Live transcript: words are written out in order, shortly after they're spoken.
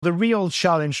The real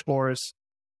challenge for us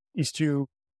is to,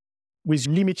 with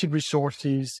limited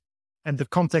resources and the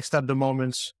context at the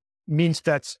moment means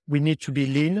that we need to be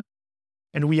lean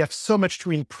and we have so much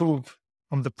to improve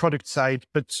on the product side,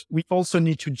 but we also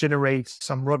need to generate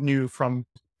some revenue from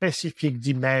specific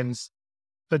demands,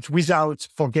 but without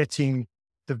forgetting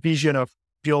the vision of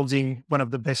building one of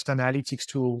the best analytics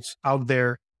tools out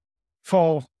there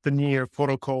for the NEAR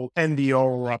protocol and the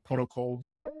Aurora protocol.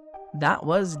 That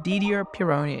was Didier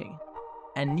Pironi,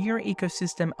 a NEAR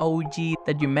ecosystem OG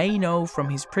that you may know from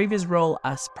his previous role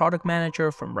as product manager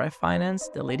from Ref Finance,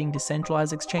 the leading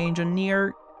decentralized exchange on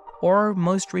NEAR, or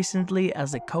most recently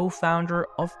as a co-founder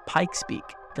of Pikespeak,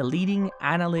 the leading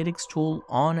analytics tool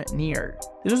on NEAR.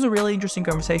 This was a really interesting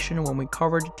conversation when we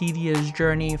covered Didier's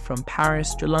journey from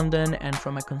Paris to London and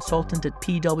from a consultant at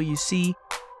PwC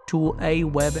to a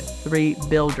Web3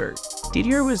 builder.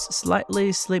 Didier was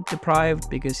slightly sleep deprived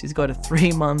because he's got a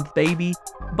 3-month baby,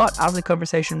 but as the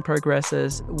conversation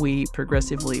progresses, we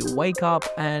progressively wake up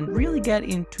and really get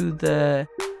into the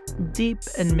deep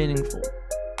and meaningful.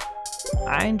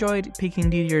 I enjoyed picking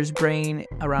Didier's brain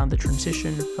around the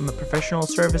transition from a professional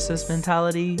services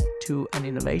mentality to an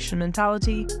innovation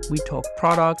mentality. We talk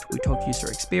product, we talk user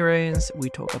experience, we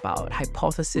talk about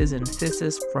hypothesis and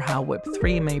thesis for how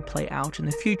Web3 may play out in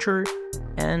the future,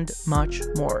 and much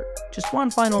more. Just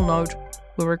one final note.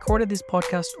 We recorded this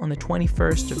podcast on the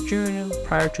 21st of June,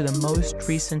 prior to the most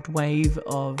recent wave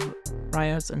of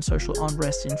riots and social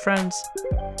unrest in France.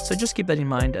 So just keep that in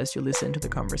mind as you listen to the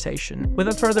conversation.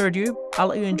 Without further ado, I'll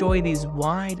let you enjoy this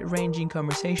wide-ranging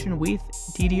conversation with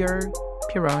Didier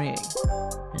Pironi.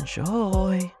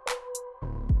 Enjoy!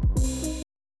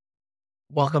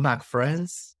 Welcome back,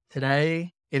 friends.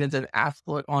 Today, it is an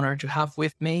absolute honor to have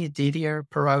with me Didier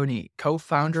Pironi,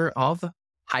 co-founder of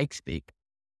Pikespeak.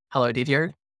 Hello,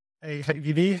 Didier. Hey,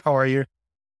 Didi, how are you?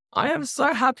 I am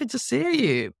so happy to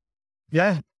see you.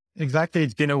 Yeah, exactly.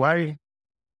 It's been a while.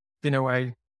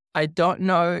 I don't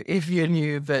know if you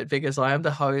knew, but because I am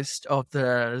the host of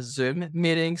the Zoom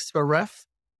meetings for Ref,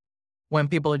 when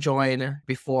people join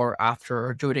before, after,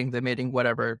 or during the meeting,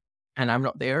 whatever, and I'm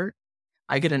not there,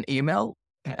 I get an email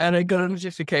and I got a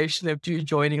notification of you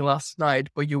joining last night,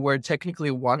 but you were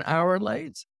technically 1 hour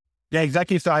late. Yeah,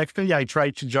 exactly. So I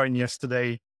tried to join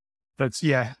yesterday, but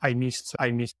yeah, I missed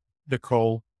the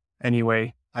call.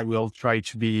 Anyway, I will try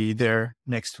to be there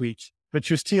next week. But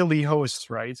you're still the host,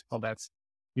 right? Well,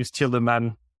 you're still the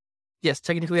man. Yes,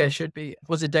 technically I should be.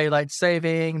 Was it daylight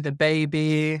saving, the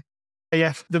baby?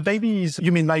 Yeah, the baby is,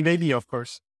 you mean my baby, of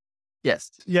course.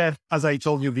 Yes. Yeah, as I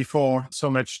told you before, so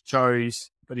much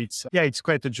joys, but it's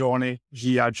quite a journey.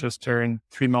 Gia just turned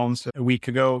 3 months a week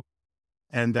ago,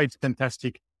 and it's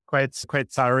fantastic. Quite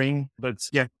tiring, but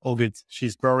yeah, all good.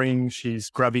 She's growing, she's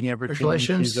grabbing everything,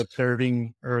 she's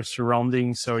observing her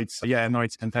surroundings. So it's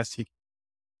fantastic.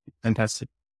 Fantastic.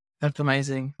 That's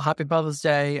amazing. Happy Father's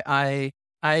Day. I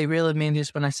really mean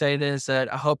this when I say this,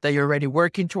 that I hope that you're already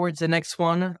working towards the next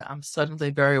one. I'm suddenly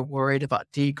very worried about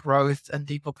degrowth and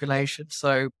depopulation.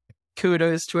 So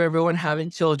kudos to everyone having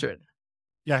children.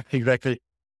 Yeah, exactly.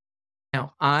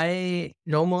 Now, I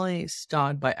normally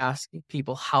start by asking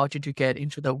people, how did you get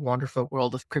into the wonderful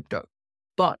world of crypto?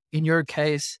 But in your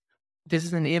case, this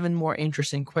is an even more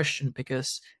interesting question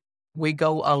because we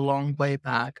go a long way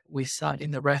back. We sat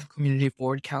in the Ref Community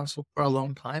Board Council for a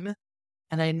long time.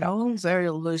 And I know very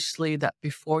loosely that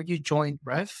before you joined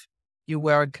Ref, you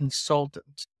were a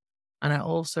consultant. And I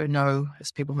also know,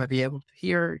 as people may be able to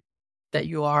hear, that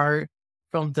you are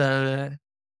from the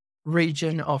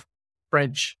region of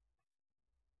French.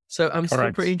 So I'm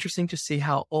Correct. super interesting to see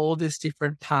how all these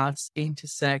different paths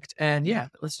intersect. And yeah,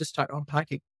 let's just start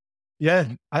unpacking.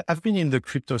 Yeah, I've been in the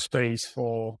crypto space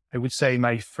for, I would say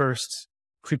my first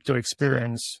crypto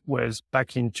experience was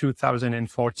back in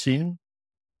 2014.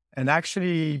 And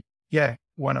actually, yeah,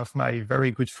 one of my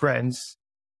very good friends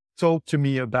talked to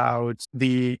me about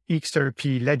the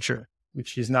XRP ledger,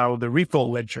 which is now the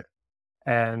Ripple ledger.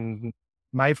 And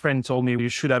my friend told me you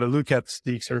should have a look at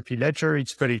the XRP ledger.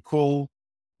 It's pretty cool.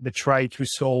 They try to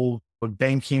solve a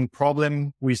banking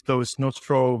problem with those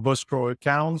Vostro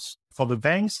accounts for the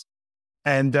banks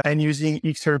and using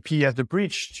XRP as the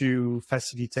bridge to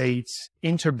facilitate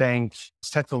interbank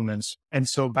settlements. And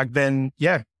so back then,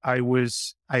 yeah, I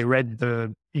read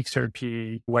the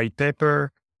XRP white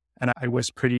paper and I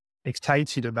was pretty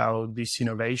excited about this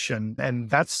innovation. And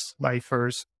that's my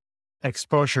first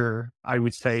exposure, I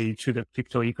would say, to the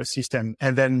crypto ecosystem.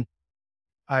 And then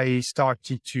I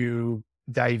started to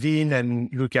dive in and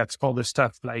look at all the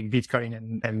stuff like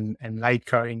Bitcoin and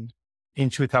Litecoin in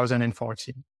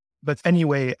 2014. But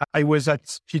anyway, I was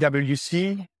at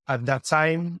PwC at that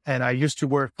time. And I used to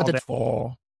work for them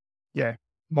for,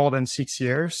 more than 6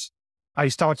 years. I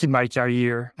started my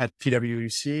career at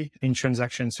PwC in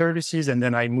transaction services, and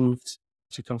then I moved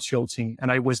to consulting.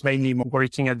 And I was mainly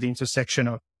working at the intersection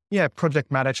of,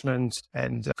 project management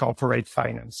and corporate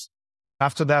finance.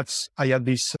 After that, I had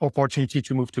this opportunity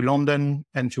to move to London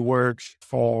and to work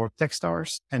for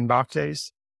Techstars and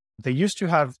Barclays. They used to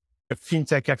have a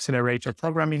fintech accelerator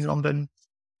program in London,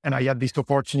 and I had this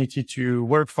opportunity to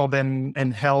work for them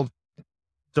and help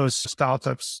those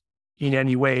startups in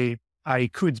any way I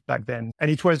could back then.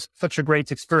 And it was such a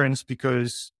great experience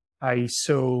because I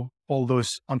saw all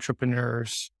those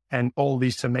entrepreneurs and all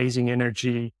this amazing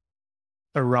energy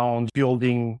around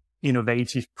building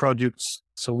innovative products,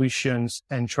 solutions,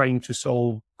 and trying to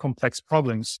solve complex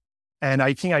problems. And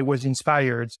I think I was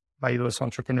inspired by those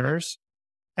entrepreneurs.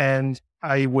 And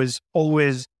I was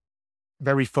always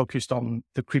very focused on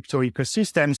the crypto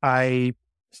ecosystem. I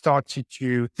started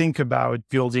to think about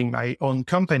building my own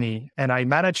company, and I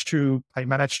managed to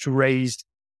raise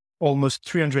almost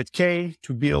 300K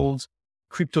to build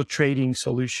crypto trading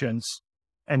solutions.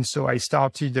 And so I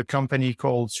started a company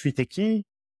called Sriteki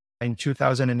in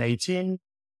 2018,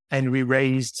 and we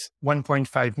raised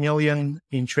 1.5 million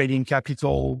in trading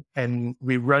capital. And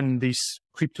we run this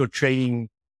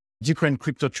different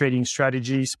crypto trading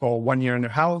strategies for 1.5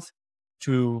 years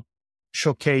to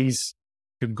showcase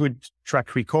a good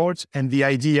track record. And the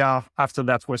idea after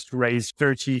that was to raise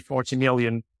 40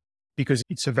 million because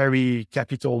it's a very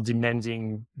capital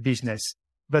demanding business.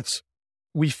 But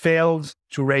we failed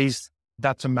to raise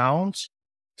that amount.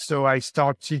 So I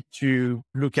started to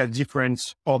look at different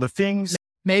other things.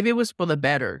 Maybe it was for the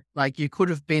better. Like you could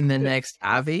have been the next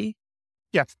Avi.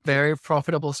 Yeah. Very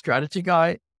profitable strategy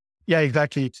guy. Yeah,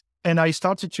 exactly. And I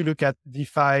started to look at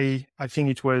DeFi. I think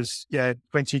it was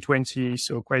 2020,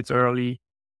 so quite early.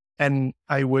 And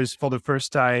I was for the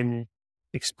first time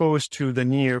exposed to the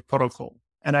Near protocol.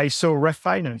 And I saw Ref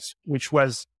Finance, which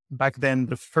was back then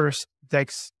the first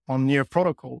DEX on Near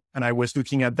protocol. And I was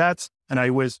looking at that and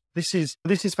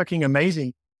this is fucking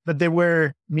amazing. But they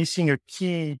were missing a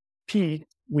key piece,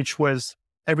 which was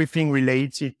everything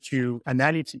related to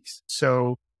analytics.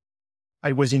 So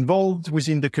I was involved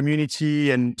within the community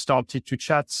and started to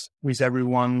chat with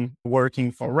everyone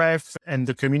working for Ref and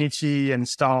the community and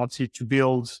started to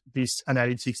build this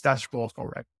analytics dashboard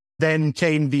for Ref. Then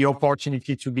came the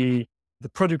opportunity to be the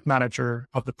product manager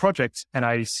of the project, and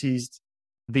I seized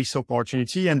this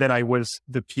opportunity. And then I was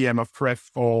the PM of Ref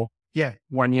for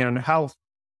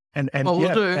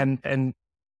 1.5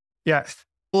 years.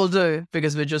 We'll do,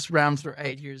 because we just ran through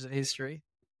 8 years of history.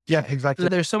 Yeah, exactly.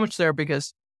 There's so much there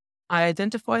because I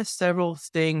identify several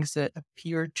things that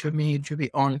appear to me to be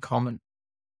uncommon.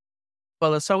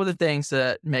 Well, let's start with the things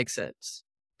that make sense.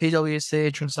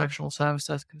 PwC, transactional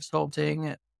services,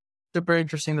 consulting. Super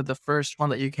interesting that the first one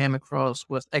that you came across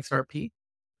was XRP,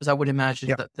 because I would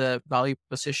imagine that the value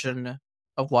proposition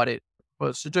of what it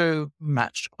was to do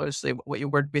matched closely what you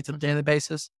worked with on a daily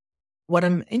basis. What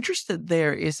I'm interested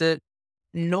there is that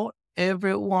not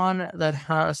everyone that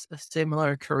has a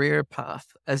similar career path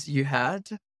as you had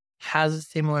has a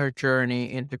similar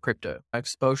journey into crypto,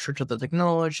 exposure to the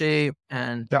technology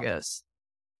and I guess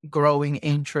growing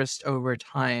interest over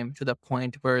time to the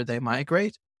point where they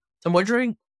migrate. So I'm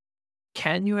wondering,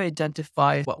 can you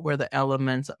identify what were the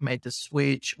elements that made the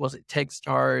switch? Was it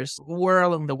Techstars? Where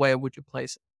along the way would you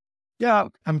place it? Yeah,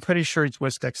 I'm pretty sure it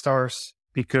was Techstars,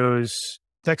 because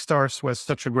Techstars was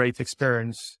such a great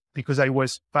experience because I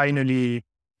was finally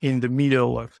in the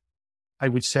middle of, I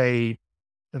would say,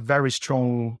 a very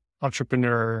strong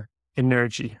entrepreneur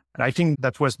energy. And I think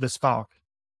that was the spark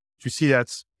to see that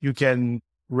you can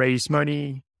raise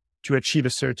money to achieve a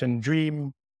certain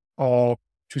dream or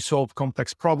to solve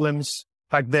complex problems.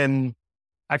 Back then,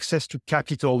 access to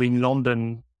capital in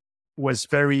London was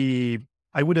very,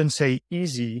 I wouldn't say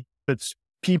easy, but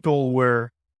people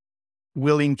were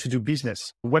willing to do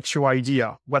business. What's your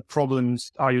idea? What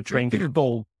problems are you trying to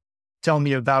solve? Tell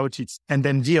me about it, and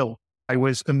then deal. I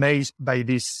was amazed by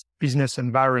this business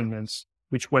environment,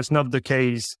 which was not the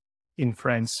case in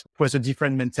France. It was a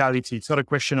different mentality. It's not a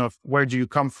question of where do you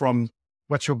come from?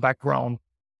 What's your background?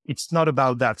 It's not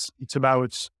about that. It's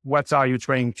about what are you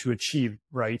trying to achieve,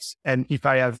 right? And if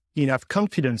I have enough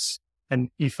confidence and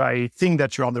if I think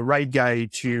that you're the right guy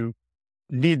to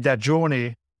lead that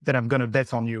journey, then I'm going to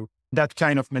bet on you. That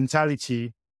kind of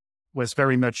mentality was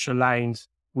very much aligned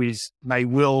with my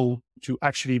will to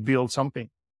actually build something.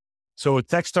 So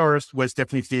Techstars was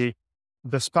definitely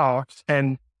the spark.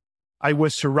 And I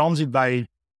was surrounded by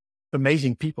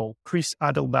amazing people. Chris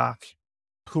Adelbach,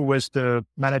 who was the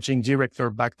managing director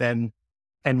back then,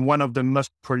 and one of the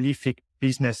most prolific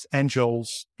business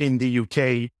angels in the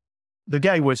UK. The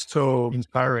guy was so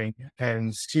inspiring,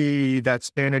 and see that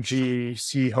energy,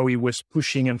 see how he was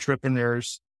pushing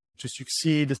entrepreneurs to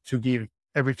succeed, to give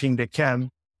everything they can.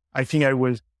 I think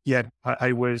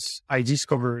I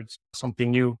discovered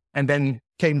something new. And then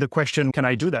came the question, can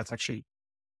I do that actually?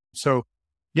 So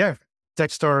yeah,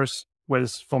 Techstars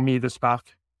was for me the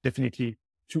spark, definitely,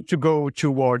 to go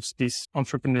towards this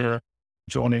entrepreneur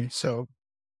journey. So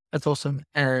That's awesome.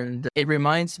 And it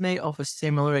reminds me of a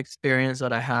similar experience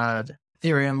that I had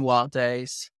Ethereum wild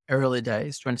days, early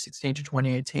days, 2016 to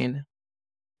 2018.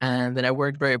 And then I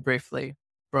worked very briefly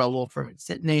for a law firm in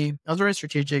Sydney. I was very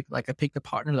strategic. Like I picked a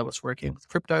partner that was working with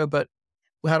crypto, but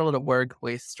we had a lot of work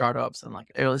with startups and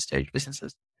like early stage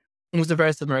businesses. It was a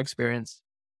very similar experience.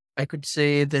 I could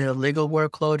see the legal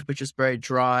workload, which is very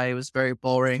dry. It was very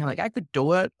boring. Like I could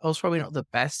do it. I was probably not the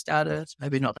best at it,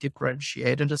 maybe not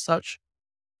differentiated as such,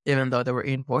 even though they were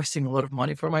invoicing a lot of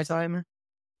money for my time.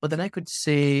 But then I could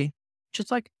see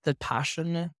just like the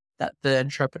passion that the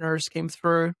entrepreneurs came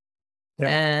through. yeah,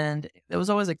 And there was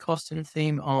always a constant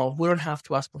theme of we don't have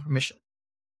to ask for permission.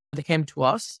 They came to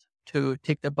us to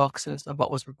tick the boxes of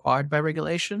what was required by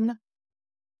regulation,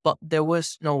 but there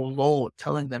was no law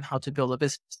telling them how to build a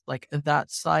business. Like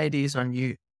that side is on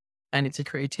you, and it's a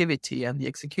creativity and the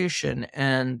execution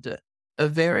and a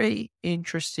very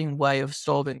interesting way of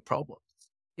solving problems.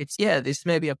 It's, yeah, this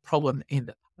may be a problem in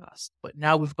the past, but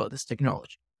now we've got this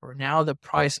technology, or now the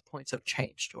price points have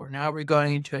changed, or now we're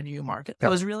going into a new market. I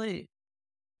was really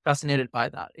fascinated by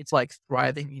that. It's like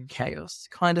thriving in chaos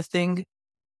kind of thing.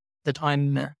 The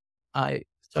time I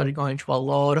started going to a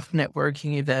lot of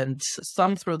networking events,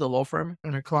 some through the law firm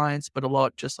and their clients, but a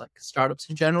lot just like startups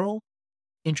in general,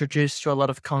 introduced to a lot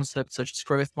of concepts such as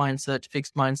growth mindset,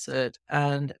 fixed mindset,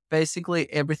 and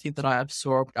basically everything that I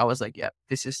absorbed, I was like, yeah,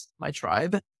 this is my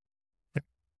tribe.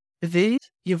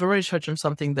 You've already touched on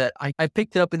something that I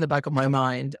picked it up in the back of my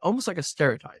mind, almost like a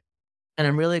stereotype. And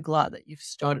I'm really glad that you've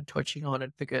started touching on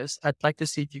it, because I'd like to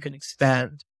see if you can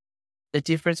expand the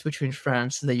difference between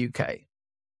France and the UK.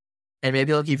 And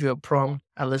maybe I'll give you a prompt.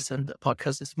 I listened to a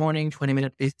podcast this morning,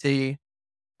 20-minute VC,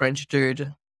 French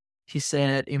dude. He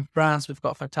said, in France, we've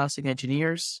got fantastic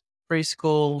engineers, free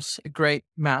schools, a great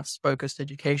maths-focused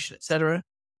education, etc.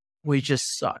 We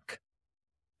just suck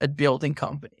at building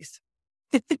companies.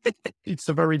 it's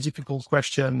a very difficult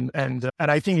question. And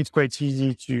I think it's quite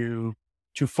easy to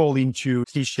fall into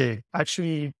cliché.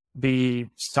 Actually, the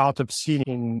startup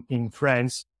scene in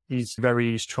France is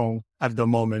very strong at the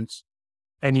moment.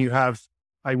 And you have,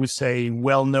 I would say,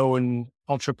 well-known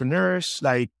entrepreneurs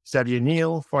like Xavier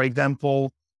Niel, for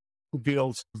example, who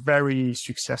built a very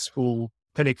successful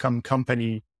telecom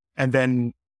company and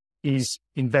then is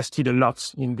invested a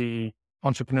lot in the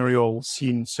entrepreneurial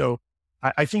scene. So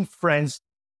I think France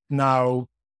now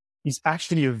is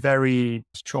actually a very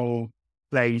strong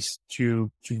place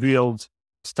to build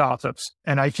startups.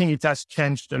 And I think it has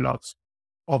changed a lot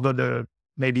over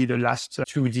maybe the last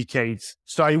 2 decades.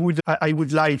 So I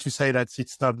would lie to say that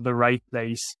it's not the right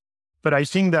place, but I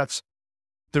think that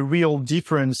the real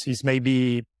difference is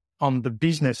maybe on the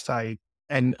business side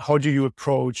and how do you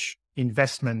approach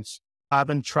investments. I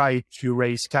haven't tried to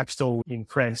raise capital in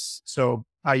France, so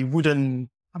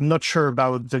I'm not sure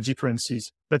about the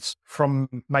differences, but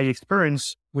from my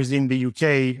experience within the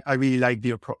UK, I really like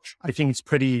the approach. I think it's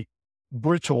pretty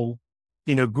brutal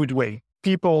in a good way.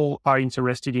 People are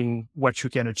interested in what you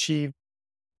can achieve,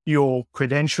 your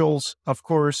credentials, of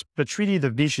course, but really the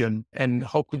vision and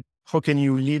how can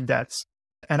you lead that?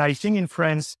 And I think in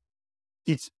France,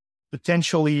 it's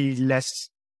potentially less,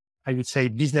 I would say,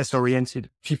 business oriented.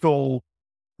 People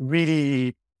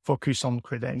really focus on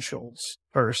credentials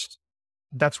first.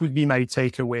 That would be my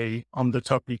takeaway on the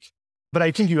topic. But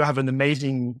I think you have an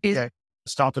amazing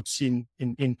startup scene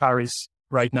in Paris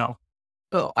right now.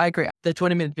 Oh, I agree. The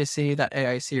 20-minute VC, that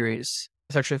AI series,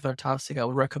 is actually fantastic. I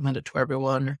would recommend it to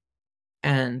everyone.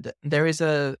 And there is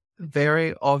a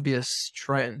very obvious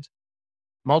trend.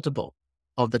 Multiple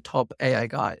of the top AI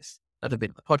guys that have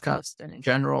been on the podcast and in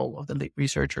general of the lead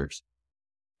researchers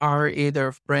are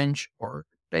either French or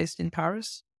based in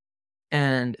Paris.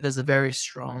 And there's a very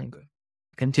strong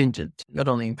contingent, not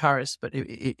only in Paris, but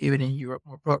even in Europe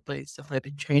more broadly. It's definitely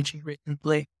been changing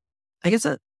recently. I guess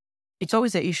it's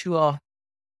always the issue of,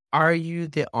 are you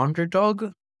the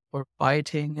underdog or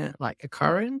fighting like a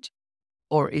current,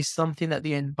 or is something that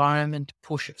the environment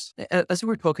pushes? As we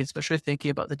were talking, especially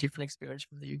thinking about the different experience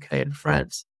from the UK and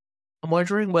France, I'm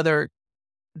wondering whether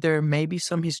there may be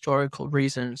some historical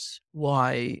reasons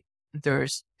why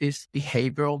there's these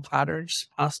behavioral patterns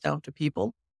passed down to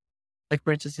people. Like,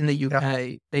 for instance, in the Yeah.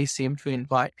 UK, they seem to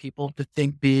invite people to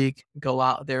think big, go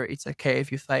out there. It's okay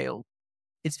if you fail.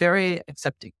 It's very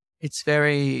accepting. It's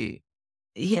very,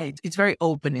 it's very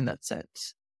open in that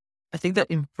sense. I think that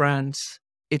in France,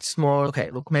 it's more,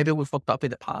 okay, look, maybe we fucked up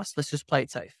in the past. Let's just play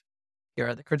it safe. Here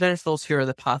are the credentials. Here are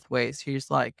the pathways.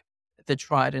 Here's like the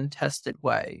tried and tested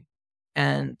way.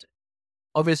 And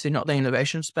obviously not the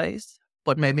innovation space,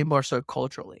 but maybe more so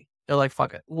culturally. They're like,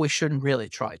 fuck it. We shouldn't really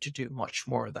try to do much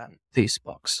more than these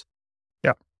books.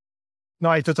 Yeah. No,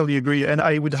 I totally agree. And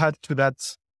I would add to that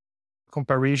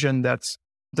comparison that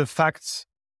the fact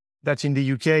that in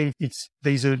the UK,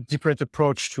 there's a different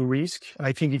approach to risk.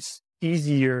 I think it's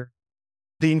easier.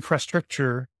 The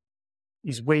infrastructure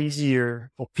is way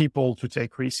easier for people to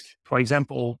take risk. For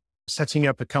example, setting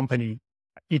up a company,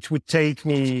 it would take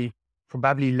me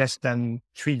probably less than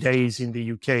 3 days in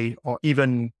the UK, or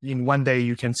even in 1 day,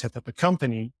 you can set up a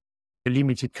company, a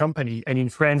limited company. And in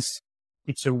France,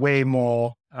 it's a way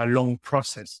more long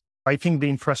process. I think the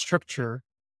infrastructure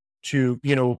to,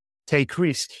 take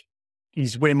risk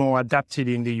is way more adapted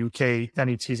in the UK than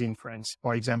it is in France,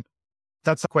 for example.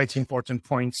 That's a quite important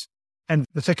point. And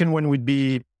the second one would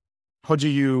be, how do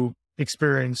you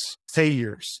experience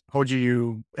failures?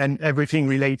 And everything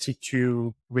related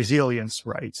to resilience,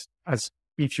 right? As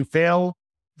if you fail,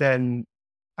 then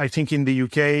I think in the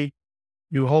UK,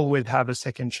 you always have a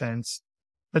second chance.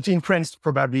 But in France,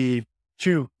 probably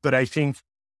too. But I think,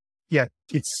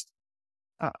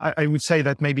 I would say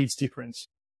that maybe it's different.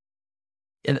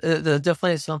 And there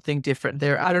definitely is something different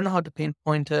there. I don't know how to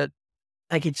pinpoint it.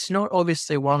 Like, it's not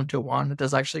obviously 1-to-1.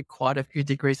 There's actually quite a few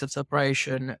degrees of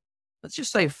separation. Let's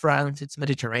just say France, it's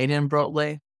Mediterranean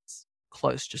broadly. It's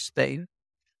close to Spain.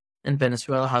 And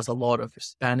Venezuela has a lot of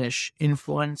Spanish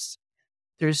influence.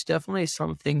 There's definitely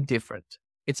something different.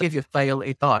 It's if you fail,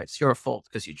 it's your fault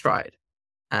because you tried.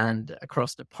 And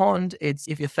across the pond, it's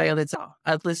if you fail,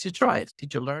 at least you tried.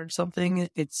 Did you learn something?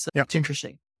 It's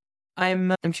interesting.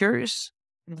 I'm curious,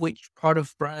 which part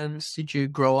of brands did you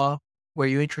grow up? Were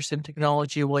you interested in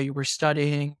technology while you were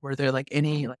studying? Were there like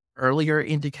any earlier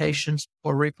indications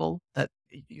or Ripple that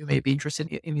you may be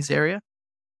interested in this area?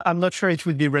 I'm not sure it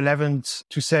would be relevant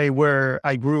to say where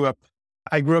I grew up.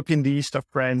 I grew up in the east of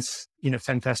France in a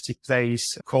fantastic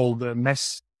place called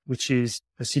Metz, which is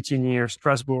a city near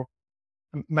Strasbourg.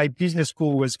 My business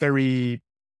school was very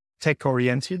tech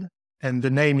oriented, and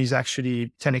the name is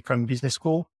actually Telecom Business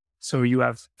School. So you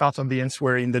have part of the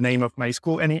answer in the name of my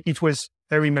school, and it was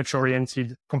very much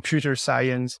oriented computer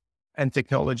science and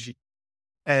technology.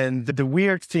 And the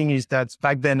weird thing is that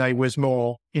back then I was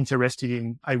more interested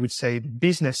in, I would say, the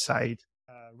business side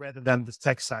rather than the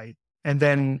tech side. And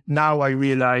then now I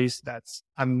realize that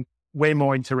I'm way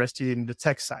more interested in the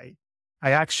tech side.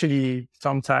 I actually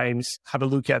sometimes have a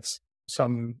look at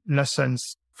some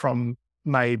lessons from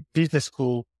my business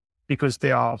school because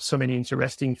there are so many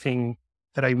interesting things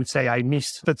that I would say I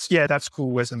missed. But yeah, that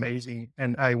school was amazing.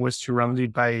 And I was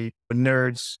surrounded by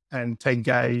nerds and tech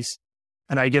guys.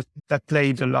 And I guess that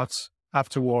played a lot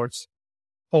afterwards,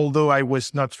 although I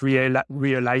was not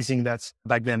realizing that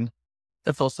back then.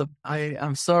 That's awesome.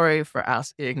 I'm sorry for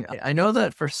asking. I know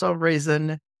that for some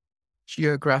reason,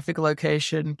 geographic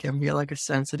location can be like a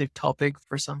sensitive topic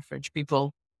for some French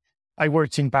people. I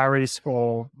worked in Paris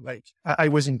I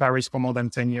was in Paris for more than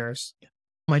 10 years.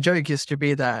 My joke used to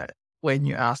be that when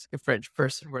you ask a French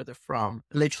person where they're from,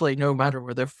 literally no matter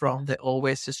where they're from, they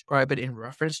always describe it in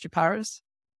reference to Paris.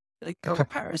 Like, oh,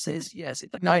 Paris is, yes,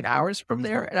 it's like 9 hours from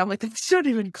there. And I'm like, that's not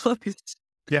even close.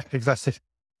 Yeah, exactly.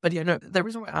 But yeah, no, the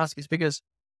reason why I ask is because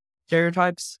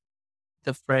stereotypes,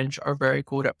 the French are very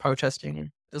good at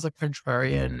protesting. There's a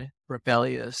contrarian,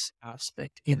 rebellious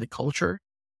aspect in the culture.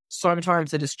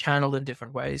 Sometimes it is channeled in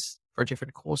different ways for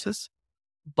different courses.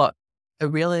 But a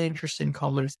really interesting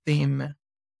common theme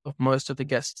of most of the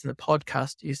guests in the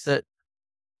podcast is that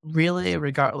really,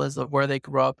 regardless of where they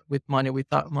grew up, with money,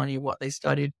 without money, what they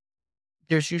studied,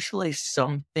 there's usually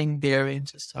something there in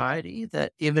society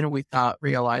that even without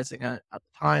realizing it at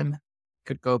the time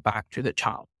could go back to the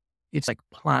child. It's like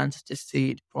plant the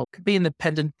seed. Well, could be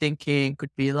independent thinking,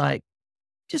 could be like,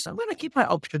 just I'm going to keep my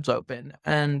options open.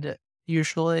 And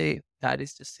usually that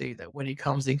is to say that when he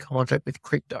comes in contact with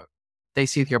crypto, they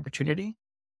see the opportunity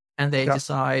and they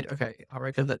decide, okay, I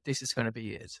reckon that this is going to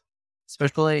be it.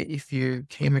 Especially if you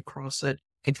came across it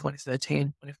in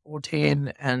 2013,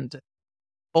 2014, and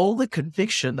all the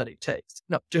conviction that it takes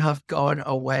not to have gone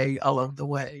away along the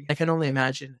way. I can only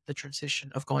imagine the transition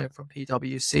of going from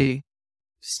PwC,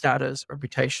 status,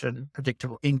 reputation,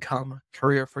 predictable income,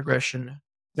 career progression,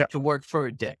 to work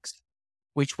for DEX,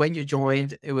 which when you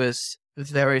joined, it was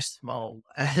very small.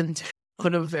 And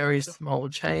on a very small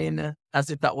chain. As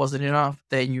if that wasn't enough,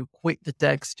 then you quit the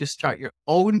DEX to start your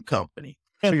own company.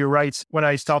 So you're right. When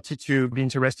I started to be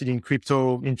interested in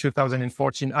crypto in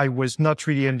 2014, I was not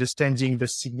really understanding the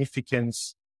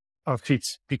significance of it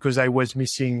because I was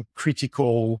missing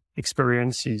critical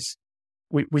experiences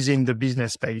within the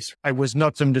business space. I was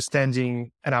not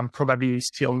understanding, and I'm probably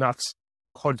still not,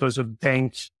 how does a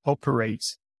bank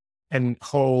operate and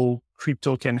how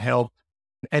crypto can help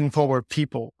empower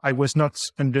people. I was not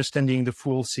understanding the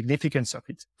full significance of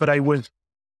it, but I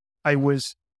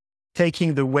was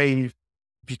taking the wave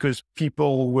because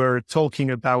people were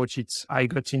talking about it. I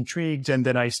got intrigued and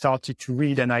then I started to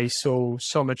read and I saw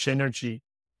so much energy.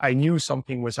 I knew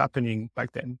something was happening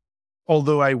back then,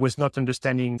 although I was not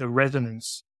understanding the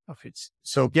resonance of it.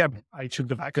 So yeah, I took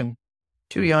the wagon.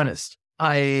 To be honest,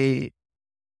 I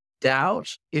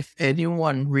doubt if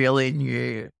anyone really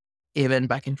knew, even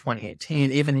back in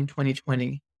 2018, even in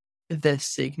 2020, the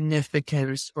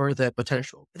significance or the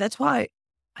potential. That's why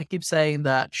I keep saying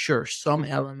that, sure, some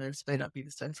elements may not be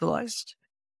decentralized,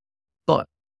 but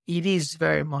it is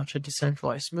very much a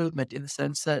decentralized movement in the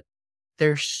sense that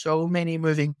there's so many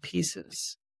moving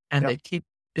pieces and they keep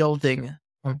building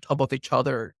on top of each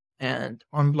other and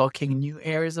unlocking new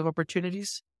areas of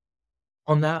opportunities.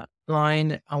 On that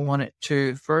line, I wanted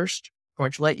to first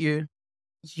congratulate you.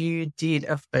 You did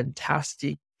a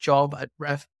fantastic job at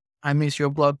Ref. I miss your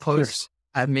blog posts.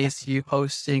 I miss you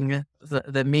hosting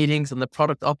the meetings and the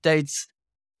product updates.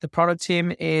 The product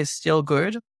team is still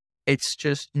good. It's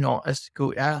just not as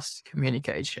good as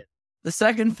communication. The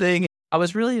second thing, I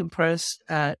was really impressed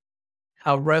at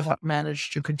how Rev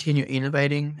managed to continue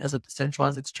innovating as a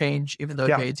decentralized exchange, even though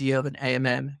the idea of an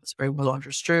AMM is very well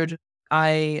understood.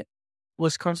 I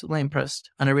was constantly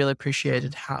impressed and I really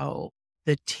appreciated how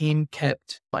the team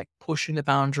kept pushing the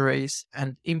boundaries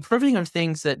and improving on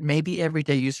things that maybe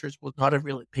everyday users would not have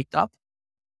really picked up,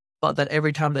 but that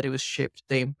every time that it was shipped,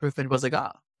 the improvement was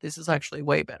this is actually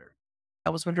way better. I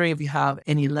was wondering if you have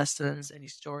any lessons, any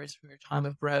stories from your time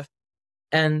at Rev.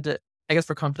 And I guess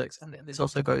for context, and this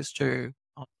also goes to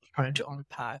trying to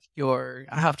unpack your,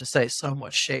 I have to say,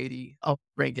 somewhat shady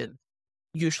upbringing.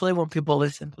 Usually when people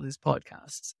listen to these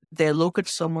podcasts, they look at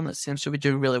someone that seems to be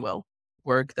doing really well,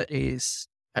 work that is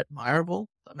admirable,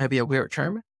 that may be a weird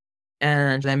term,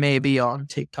 and they may be on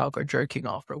TikTok or jerking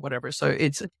off or whatever. So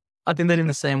I think that in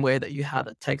the same way that you have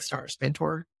a Techstars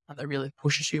mentor and that really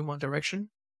pushes you in one direction,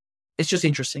 it's just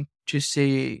interesting to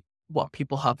see what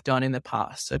people have done in the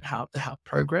past and how they have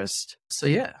progressed. So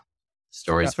yeah,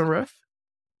 stories from Ref.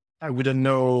 I wouldn't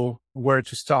know where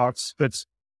to start, but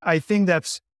I think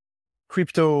that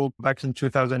crypto back in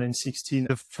 2016,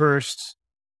 the first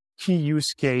key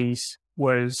use case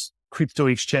was crypto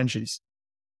exchanges.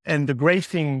 And the great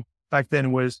thing back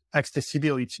then was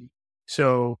accessibility.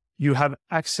 So you have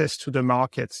access to the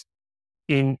market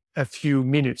in a few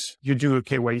minutes. You do a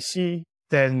KYC,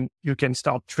 then you can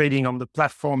start trading on the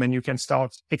platform and you can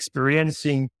start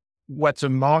experiencing what the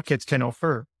market can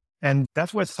offer. And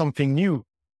that was something new.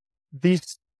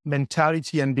 This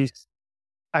mentality and this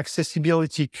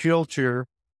accessibility culture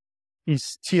is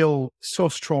still so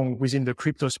strong within the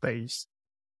crypto space.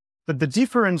 But the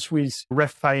difference with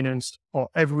Ref Finance or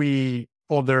every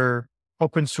other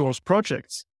open source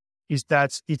project is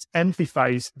that it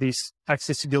amplifies this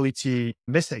accessibility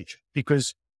message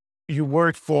because you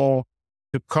work for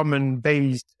a common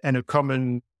base and a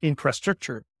common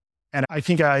infrastructure. And I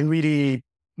think I really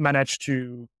managed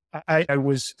to, I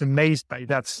was amazed by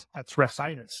that at Ref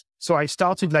Finance. So I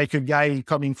started like a guy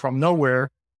coming from nowhere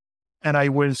and I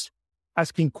was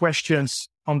asking questions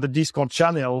on the Discord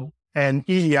channel and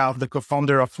Ilya, the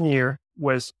co-founder of NIR,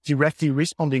 was directly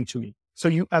responding to me. So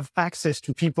you have access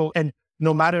to people and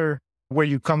no matter where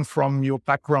you come from, your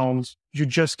background, you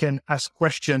just can ask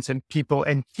questions and key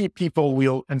people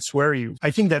will answer you.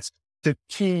 I think that's the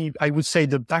key, I would say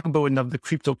the backbone of the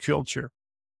crypto culture,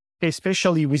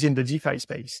 especially within the DeFi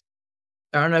space.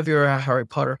 I don't know if you're a Harry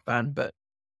Potter fan, but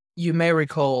you may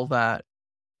recall that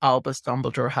Albus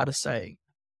Dumbledore had a saying,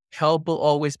 help will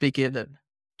always be given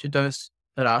to those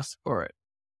that ask for it.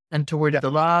 And toward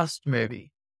the last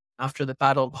movie, after the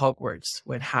Battle of Hogwarts,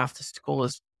 when half the school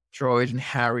is destroyed and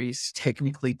Harry's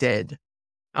technically dead,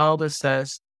 Albus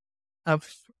says,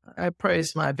 I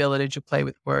praise my ability to play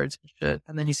with words and shit.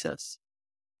 And then he says,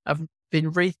 I've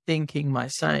been rethinking my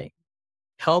saying.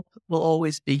 Help will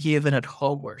always be given at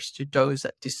Hogwarts to those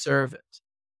that deserve it.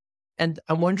 And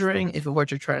I'm wondering if we were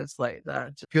to translate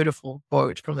that beautiful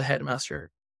quote from the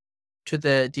headmaster to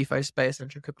the DeFi space and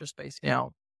to crypto space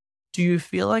now, do you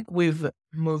feel like we've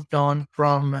moved on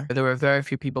from, there were very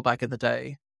few people back in the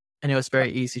day and it was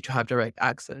very easy to have direct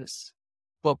access,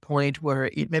 to a point where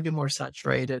it may be more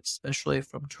saturated, especially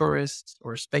from tourists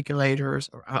or speculators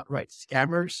or outright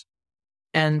scammers.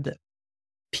 And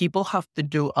people have to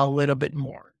do a little bit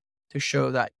more to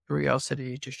show that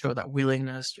curiosity, to show that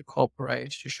willingness to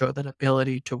cooperate, to show that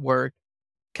ability to work.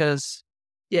 Because,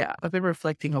 yeah, I've been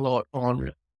reflecting a lot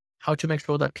on how to make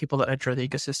sure that people that enter the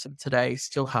ecosystem today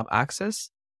still have access,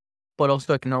 but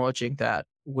also acknowledging that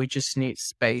we just need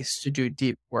space to do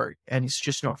deep work, and it's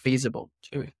just not feasible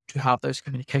to have those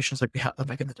communications like we had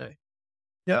back in the day.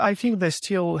 Yeah, I think they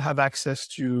still have access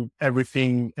to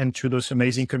everything and to those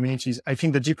amazing communities. I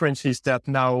think the difference is that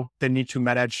now they need to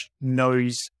manage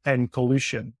noise and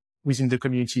pollution within the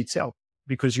community itself,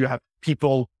 because you have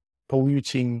people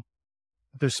polluting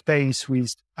the space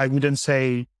with, I wouldn't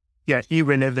say,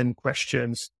 irrelevant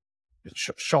questions,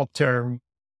 short-term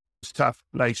stuff,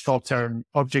 like short-term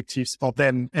objectives for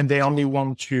them. And they only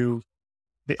want to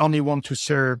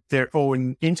serve their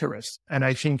own interests. And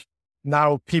I think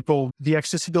now the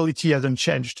accessibility hasn't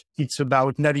changed. It's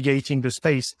about navigating the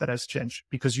space that has changed,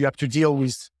 because you have to deal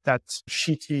with that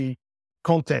shitty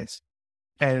content.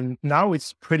 And now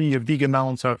it's pretty a big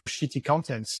amount of shitty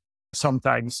contents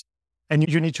sometimes,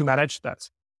 and you need to manage that.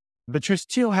 But you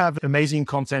still have amazing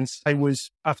content.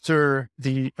 After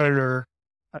the earlier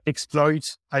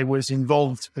exploit, I was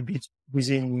involved a bit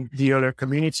within the earlier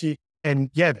community.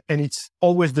 And it's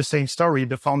always the same story.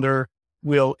 The founder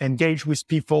will engage with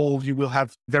people. You will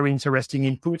have very interesting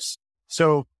inputs.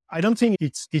 So I don't think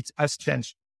it has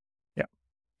changed. Yeah,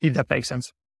 if that makes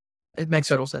sense. It makes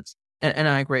total sense. And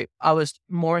I agree. I was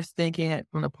more thinking it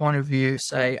from the point of view,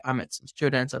 say, I met some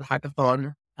students at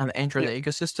hackathon and enter the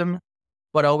ecosystem.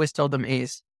 What I always tell them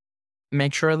is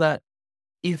make sure that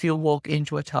if you walk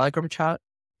into a Telegram chat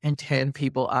and 10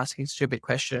 people asking stupid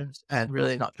questions and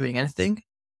really not doing anything,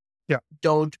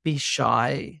 don't be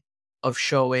shy of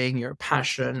showing your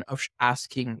passion, of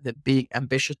asking the big,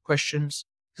 ambitious questions.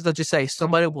 Because as you say,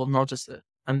 somebody will notice it.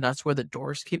 And that's where the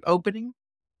doors keep opening.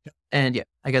 Yeah. And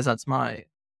I guess that's my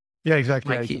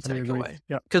exactly. my key takeaway.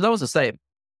 Yeah. Because I was the same.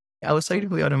 I was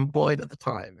technically unemployed at the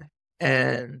time.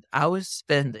 And I was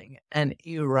spending an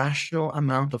irrational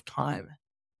amount of time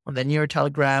on the Near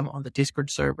Telegram, on the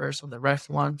Discord servers, on the ref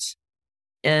ones.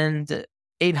 And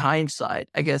in hindsight,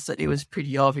 I guess that it was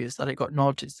pretty obvious that I got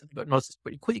noticed, and got noticed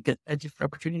pretty quick, and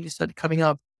different opportunities started coming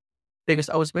up, because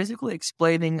I was basically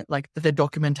explaining like the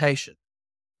documentation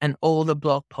and all the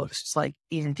blog posts like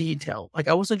in detail. Like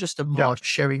I wasn't just a mod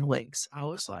sharing links. I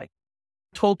was like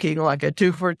talking like I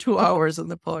do for 2 hours on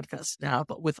the podcast now,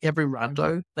 but with every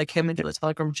rando that came into the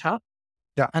Telegram chat.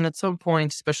 Yeah. And at some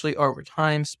point, especially over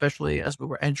time, especially as we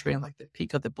were entering like the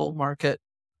peak of the bull market,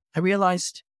 I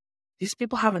realized these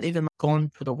people haven't even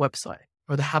gone to the website,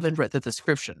 or they haven't read the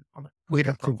description on the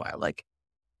Twitter profile. Like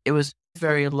it was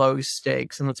very low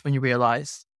stakes. And that's when you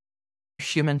realize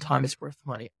human time is worth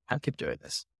money. I'll keep doing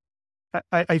this.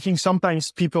 I think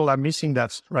sometimes people are missing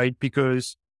that, right?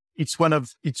 Because it's one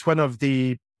of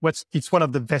the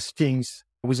best things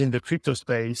within the crypto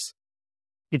space.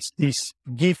 It's this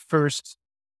give first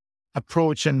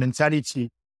approach and mentality,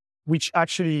 which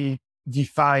actually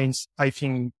defines, I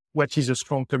think, what is a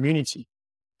strong community.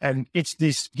 And it's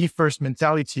this give first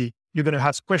mentality. You're going to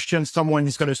ask questions. Someone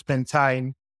is going to spend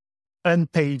time,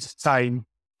 unpaid time,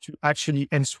 to actually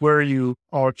answer you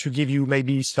or to give you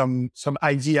maybe some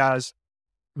ideas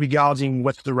regarding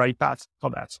what's the right path for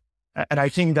that. And I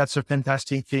think that's a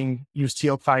fantastic thing you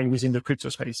still find within the crypto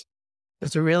space.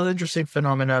 It's a real interesting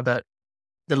phenomena that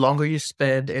the longer you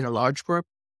spend in a large group,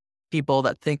 people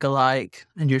that think alike,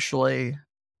 and usually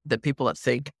the people that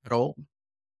think at all,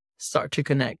 start to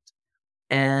connect.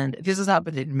 And this has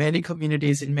happened in many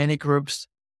communities, in many groups.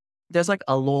 There's like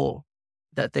a law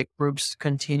that the groups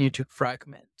continue to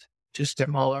fragment to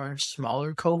smaller and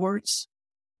smaller cohorts,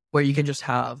 where you can just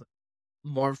have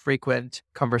more frequent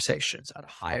conversations at a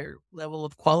higher level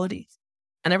of quality.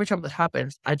 And every time that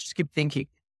happens, I just keep thinking,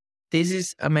 this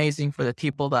is amazing for the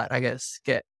people that I guess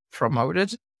get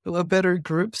promoted to a better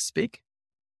group speak,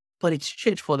 but it's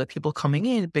shit for the people coming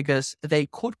in, because they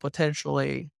could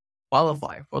potentially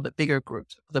qualify for the bigger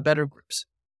groups, for the better groups.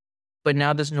 But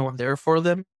now there's no one there for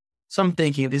them. So I'm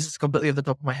thinking, this is completely at the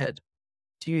top of my head.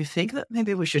 Do you think that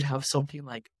maybe we should have something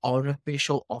like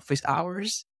unofficial office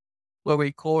hours, where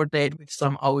we coordinate with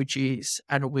some OGs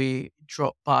and we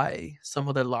drop by some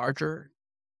of the larger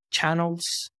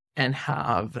channels and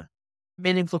have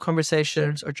meaningful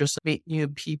conversations, or just meet new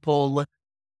people?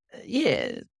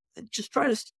 Just try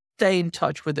to stay in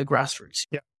touch with the grassroots.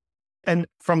 Yeah. And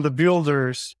from the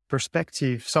builder's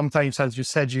perspective, sometimes, as you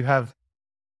said, you have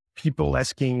people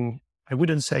asking, I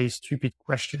wouldn't say stupid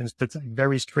questions, but like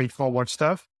very straightforward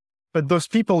stuff. But those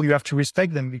people, you have to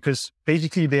respect them because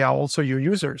basically they are also your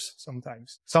users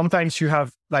sometimes. Sometimes you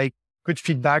have like good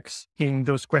feedbacks in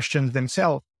those questions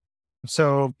themselves.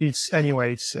 So it's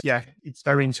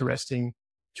very interesting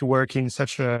to work in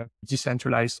such a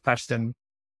decentralized fashion.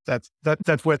 That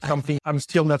was something I'm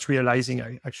still not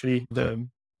realizing actually the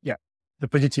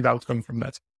positive outcome from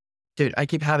that. Dude, I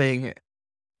keep having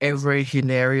a very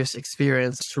hilarious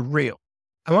experience. Surreal.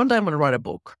 And one day I'm going to write a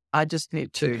book. I just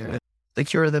need to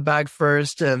secure the bag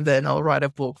first, and then I'll write a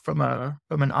book from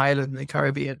an island in the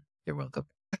Caribbean. You're welcome.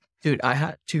 Dude, I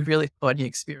had two really funny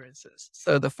experiences.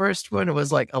 So the first one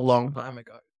was like a long time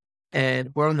ago,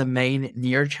 and we're on the main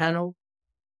near channel,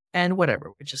 and whatever,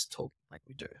 we're just talking like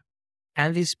we do.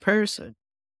 And this person,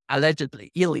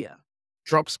 allegedly Ilya,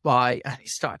 drops by and he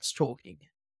starts talking.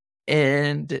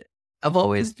 And I've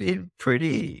always been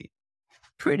pretty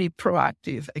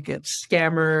proactive against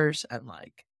scammers and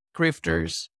like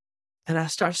grifters. And I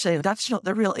start saying, that's not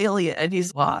the real Ilya. And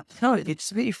he's like, no,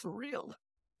 it's me for real.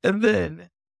 And then,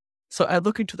 so I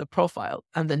look into the profile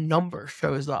and the number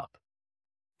shows up.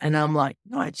 And I'm like,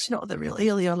 no, it's not the real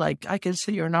Ilya. Like, I can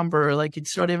see your number. Like,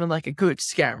 it's not even like a good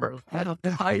scammer. I don't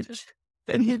hide it.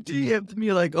 And he DM'd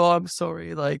me like, oh, I'm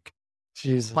sorry. Like,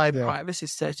 Jesus, my privacy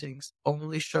settings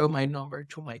only show my number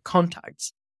to my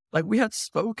contacts. Like, we had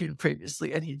spoken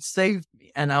previously and he'd saved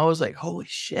me. And I was like, holy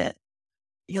shit,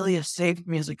 Ilya saved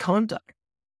me as a contact.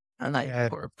 And I,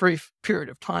 for a brief period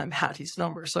of time, had his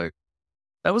number. So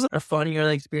that was a funny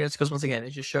early experience because, once again,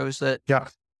 it just shows that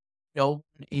no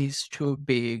one is too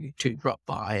big to drop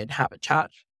by and have a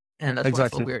chat. And that's why I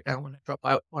feel weird now when I drop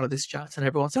by one of these chats and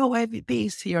everyone's, oh,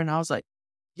 AVB's here. And I was like,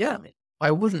 yeah, I mean,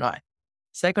 why wouldn't I?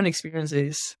 Second experience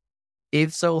is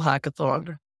Eve Soul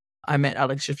Hackathon. I met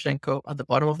Alex Shevchenko at the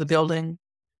bottom of the building.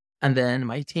 And then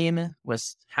my team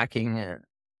was hacking,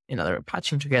 they were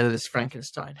patching together this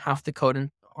Frankenstein, half the code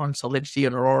on Solidity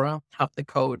and Aurora, half the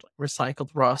code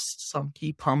recycled Rust, some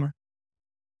key pum.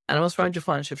 And I was trying to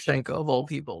find Shevchenko, of all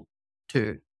people,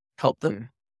 to help them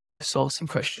solve some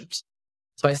questions.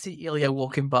 So I see Ilya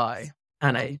walking by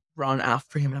and I run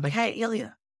after him and I'm like, hey,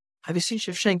 Ilya, have you seen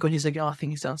Shevchenko? And he's like, oh, I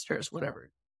think he's downstairs, whatever.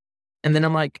 And then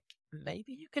I'm like,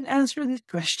 maybe you can answer this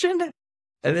question?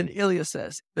 And then Ilya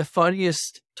says, the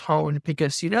funniest tone,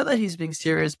 because you know that he's being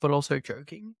serious but also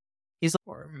joking. He's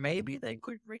like, or maybe they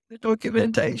could read the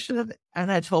documentation.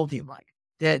 And I told him, like,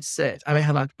 dead set. I may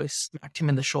have actually smacked him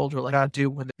in the shoulder like I do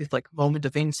when it's like moment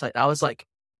of insight. I was like,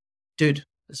 dude,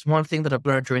 there's one thing that I've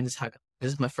learned during this hackathon.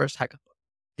 This is my first hackathon.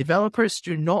 Developers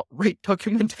do not read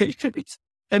documentation.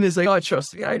 And he's like, oh,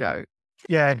 trust me, I know.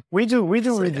 Yeah, we do read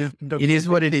it is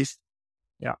what it is.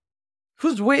 Yeah.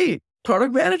 Who's we?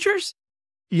 Product managers?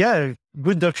 Yeah,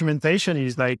 good documentation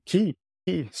is like key,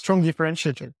 strong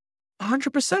differentiator.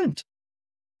 100%.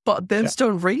 But then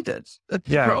don't read it. That's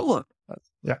the problem.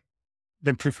 Yeah.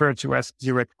 They prefer to ask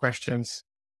direct questions.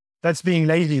 That's being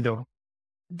lazy though.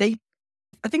 I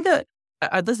think that,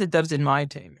 at least the devs in my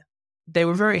team, they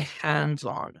were very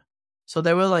hands-on. So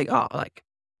they were like, oh, like,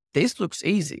 this looks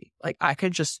easy. Like, I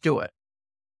can just do it.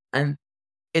 And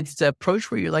it's the approach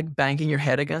where you're like banging your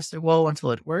head against the wall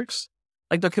until it works.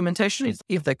 Like, documentation is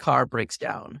if the car breaks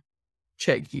down,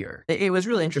 check here. It was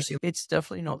really interesting. It's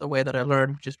definitely not the way that I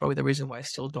learned, which is probably the reason why I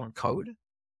still don't code.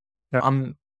 Yeah.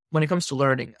 When it comes to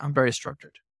learning, I'm very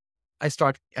structured. I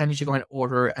need to go in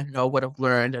order and know what I've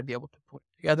learned and be able to put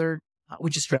it together,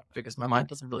 which is strange because my mind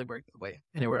doesn't really work the way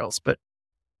anywhere else. But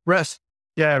Ref.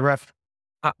 Yeah, Ref.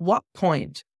 At what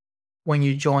point when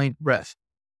you joined Ref,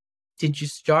 did you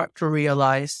start to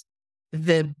realize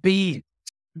the beat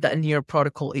that Near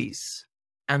Protocol is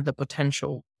and the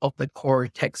potential of the core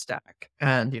tech stack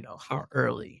and, how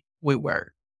early we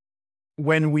were?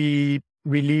 When we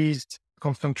released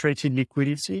concentrated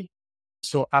liquidity,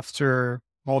 so after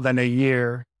more than a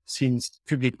year since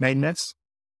public mainnets,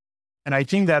 and I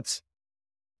think that's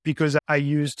because I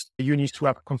used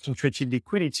Uniswap concentrated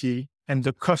liquidity and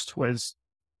the cost was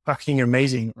fucking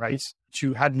amazing, right?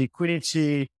 To add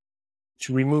liquidity,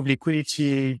 to remove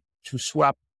liquidity, to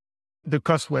swap, the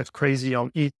cost was crazy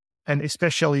on it, and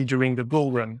especially during the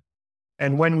bull run.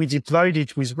 And when we deployed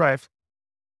it with Ref,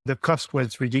 the cost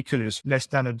was ridiculous, less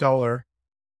than $1.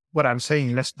 What I'm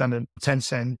saying, less than 10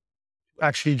 cents to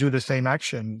actually do the same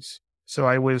actions. So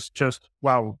I was just,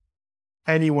 wow,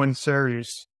 anyone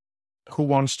serious who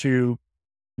wants to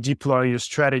deploy a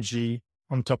strategy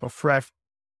on top of Ref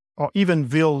or even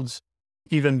build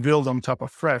on top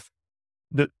of Ref,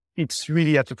 it's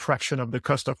really at a fraction of the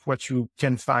cost of what you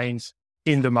can find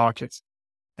in the market.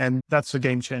 And that's a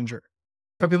game changer.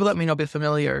 For people that may not be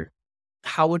familiar,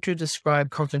 how would you describe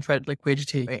concentrated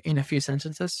liquidity in a few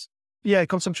sentences? Yeah,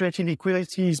 concentrated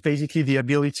liquidity is basically the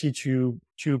ability to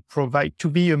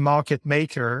be a market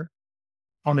maker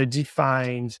on a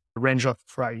defined range of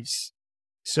price.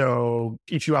 So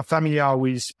if you are familiar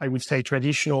with, I would say,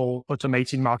 traditional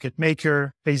automated market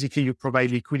maker, basically you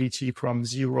provide liquidity from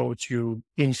zero to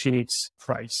infinite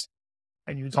price.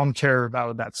 And you don't care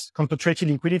about that. Concentrated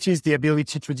liquidity is the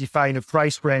ability to define a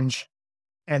price range,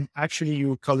 and actually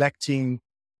you're collecting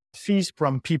fees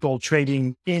from people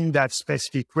trading in that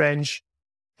specific range.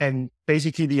 And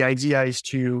basically the idea is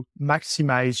to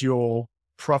maximize your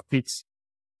profits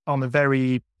on a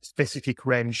very specific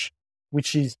range,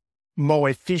 which is more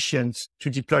efficient to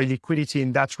deploy liquidity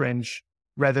in that range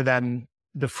rather than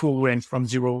the full range from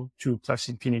zero to plus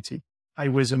infinity. I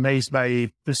was amazed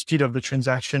by the speed of the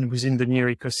transaction within the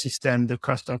Near ecosystem, the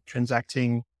cost of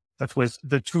transacting. That was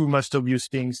the two most obvious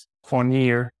things for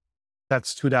Near that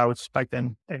stood out back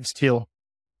then and still.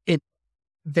 It's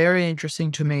very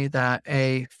interesting to me that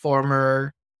a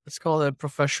former, let's call it a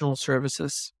professional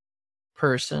services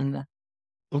person,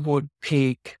 would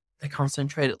pick the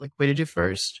concentrated liquidity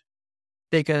first,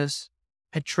 because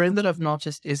a trend that I've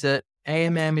noticed is that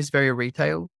AMM is very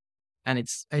retail and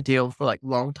it's ideal for like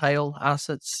long tail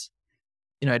assets.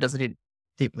 It doesn't need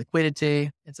deep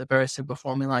liquidity. It's a very simple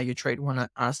formula. You trade one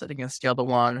asset against the other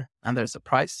one and there's a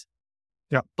price.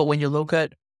 Yeah. But when you look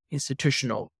at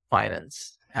institutional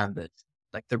finance and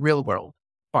the real world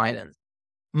finance,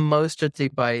 most of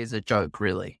DeFi is a joke,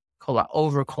 really.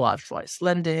 Over collateralized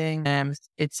lending. And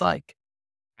it's like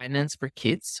finance for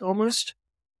kids almost.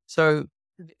 So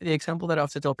the example that I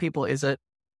have to tell people is that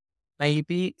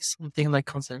maybe something like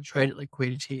concentrated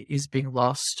liquidity is being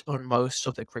lost on most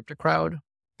of the crypto crowd,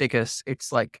 because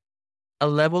it's like a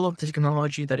level of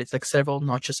technology that it's like several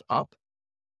notches up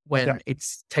when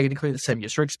it's technically the same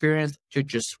user experience. You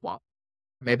just swap.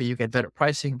 Maybe you get better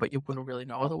pricing, but you wouldn't really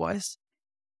know otherwise.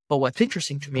 But what's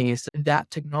interesting to me is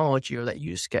that technology or that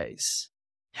use case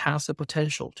has the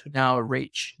potential to now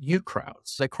reach new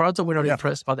crowds. The crowds that were not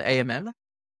impressed by the AMM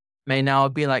may now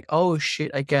be like, oh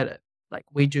shit, I get it. Like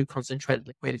we do concentrated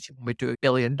liquidity when we do $1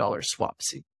 billion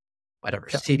swaps, whatever,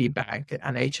 Citibank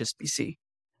and HSBC.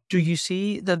 Do you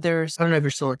see that there's, I don't know if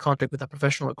you're still in contact with that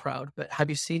professional crowd, but have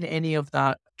you seen any of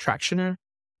that traction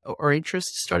or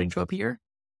interest starting to appear?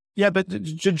 Yeah, but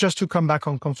just to come back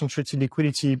on concentrated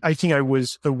liquidity, I think I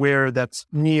was aware that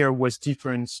Near was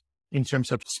different in terms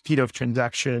of speed of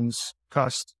transactions,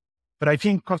 cost. But I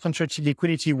think concentrated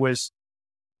liquidity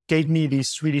gave me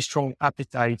this really strong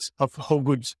appetite of how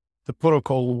good the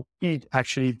protocol is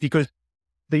actually, because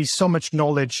there is so much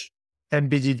knowledge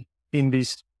embedded in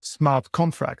these smart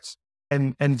contracts,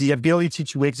 and the ability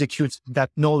to execute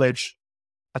that knowledge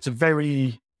at a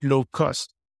very low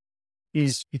cost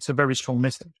it's a very strong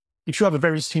message. If you have a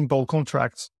very simple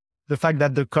contract, the fact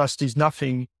that the cost is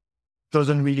nothing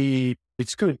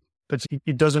it's good, but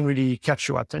it doesn't really catch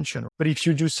your attention. But if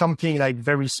you do something like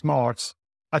very smart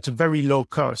at a very low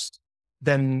cost,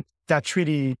 then that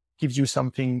really gives you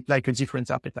something like a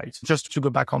different appetite. Just to go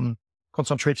back on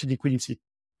concentrated liquidity.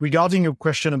 Regarding your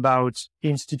question about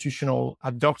institutional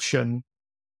adoption,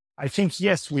 I think,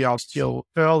 yes, we are still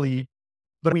early,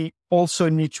 but we also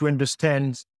need to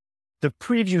understand the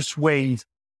previous wave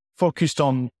focused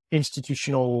on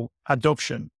institutional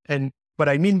adoption. And what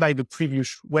I mean by the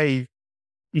previous wave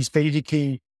is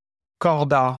basically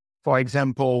Corda, for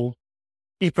example,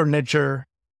 Hyperledger,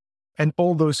 and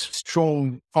all those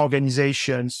strong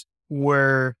organizations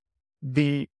where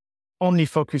the only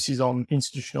focus is on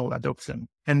institutional adoption.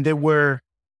 And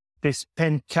they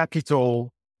spent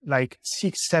capital like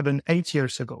 6, 7, 8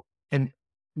 years ago. And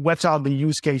what are the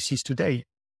use cases today?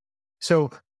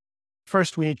 So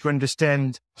first, we need to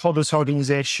understand how those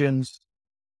organizations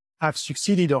have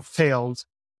succeeded or failed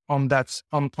on that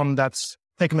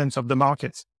segment of the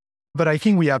market. But I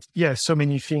think we have, so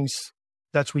many things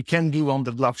that we can do on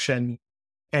the blockchain.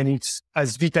 And it's,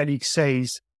 as Vitalik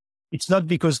says, it's not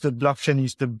because the blockchain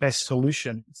is the best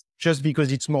solution. It's just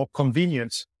because it's more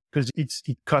convenient, because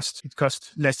it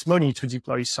costs less money to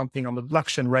deploy something on the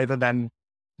blockchain rather than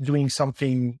doing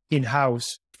something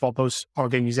in-house for those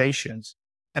organizations.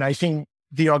 And I think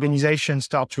the organizations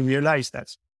start to realize that.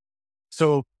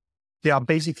 So there are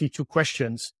basically two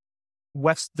questions.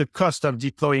 What's the cost of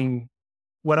deploying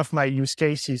one of my use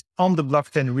cases on the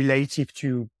blockchain relative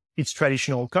to its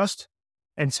traditional cost?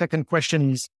 And second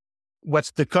question is,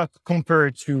 what's the cost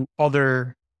compared to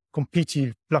other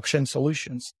competitive blockchain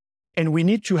solutions? And we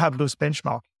need to have those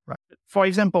benchmarks, right? For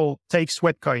example, take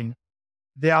Sweatcoin.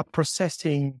 They are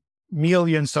processing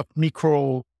millions of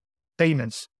micro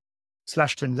payments /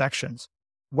 transactions.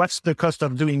 What's the cost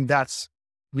of doing that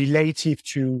relative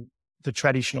to the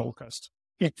traditional cost?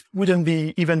 it wouldn't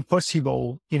be even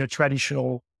possible in a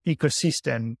traditional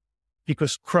ecosystem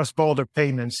because cross-border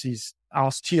payments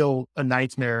are still a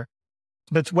nightmare.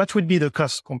 But what would be the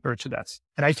cost compared to that?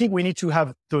 And I think we need to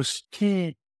have those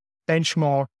key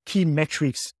benchmark, key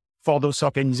metrics for those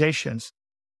organizations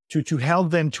to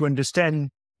help them to understand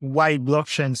why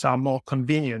blockchains are more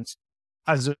convenient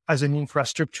as an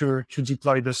infrastructure to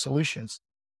deploy the solutions.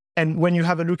 And when you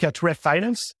have a look at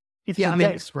Finance, it's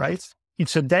DEX, right?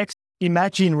 It's a DEX.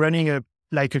 Imagine running a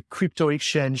crypto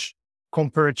exchange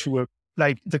compared to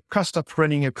the cost of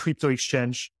running a crypto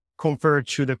exchange compared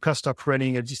to the cost of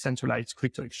running a decentralized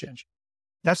crypto exchange.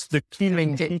 That's the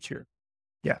killing feature.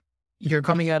 Yeah. You're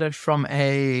coming at it from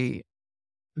a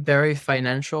very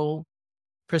financial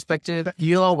perspective.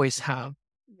 You always have.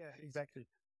 Yeah, exactly.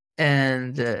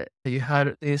 And you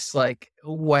had this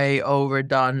way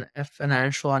overdone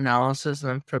financial analysis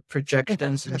and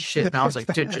projections and shit. And I was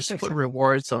like, dude, just put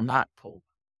rewards on that pool.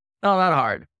 Not that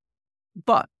hard.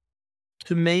 But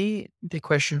to me, the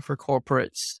question for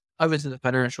corporates, obviously the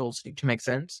financials need to make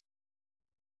sense.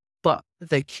 But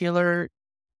the killer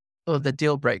or the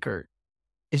deal breaker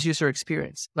is user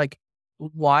experience.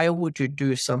 Why would you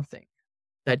do something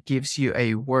that gives you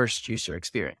a worse user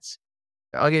experience?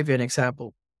 I'll give you an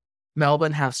example.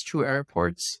 Melbourne has 2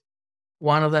 airports.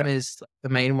 One of them is the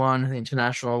main one, the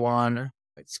international one.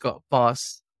 It's got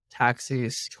bus,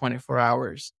 taxis, 24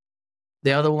 hours.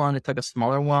 The other one, it's a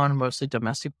smaller one, mostly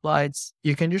domestic flights.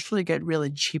 You can usually get really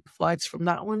cheap flights from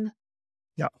that one.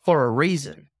 Yeah. For a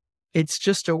reason. It's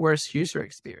just a worse user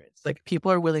experience. People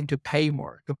are willing to pay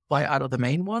more to fly out of the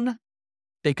main one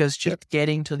because just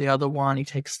getting to the other one, it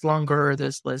takes longer.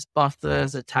 There's less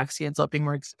buses. The taxi ends up being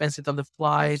more expensive than the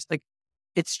flights.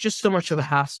 It's just so much of a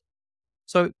hassle.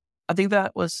 So I think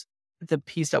that was the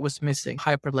piece that was missing.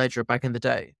 Hyperledger back in the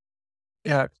day.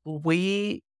 Yeah.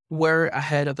 We were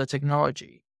ahead of the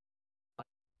technology,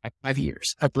 5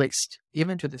 years at least.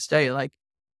 Even to this day,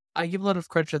 I give a lot of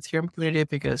credit to the Ethereum community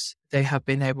because they have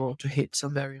been able to hit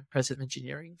some very impressive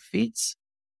engineering feats.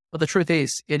 But the truth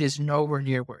is, it is nowhere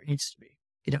near where it needs to be.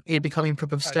 It becoming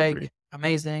proof of stake,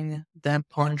 amazing. Then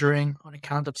pondering on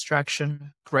account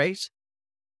abstraction, great.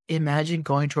 Imagine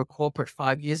going to a corporate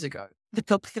 5 years ago. The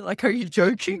company are you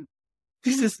joking?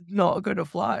 This is not going to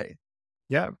fly.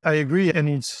 Yeah, I agree.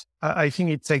 And I think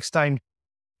it takes time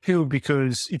too,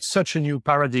 because it's such a new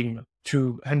paradigm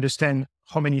to understand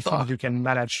how many things you can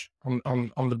manage on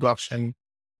the blockchain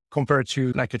compared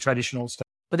to a traditional stuff.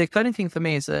 But the exciting thing for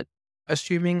me is that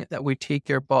assuming that we tick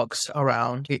your box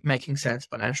around it making sense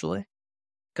financially,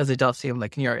 because it does seem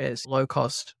like Near is low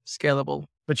cost, scalable.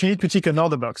 But you need to tick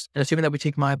another box. And assuming that we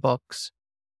tick my box.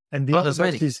 And the other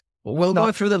box is... We'll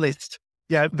go through the list.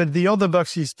 Yeah, but the other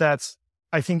box is that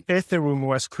I think Ethereum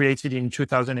was created in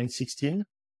 2016.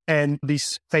 And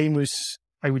this famous,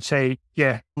 I would say,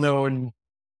 known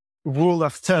rule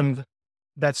of thumb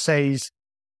that says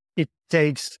it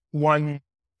takes 10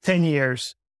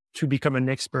 years to become an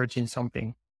expert in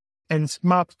something. And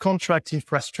smart contract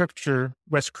infrastructure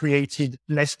was created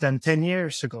less than 10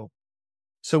 years ago.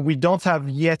 So we don't have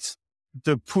yet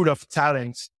the pool of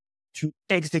talent to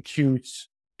execute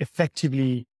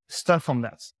effectively stuff on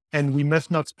that. And we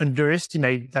must not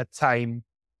underestimate that time.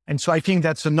 And so I think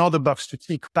that's another box to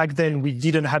tick. Back then, we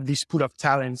didn't have this pool of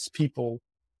talents, people.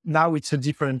 Now it's a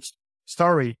different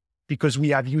story because we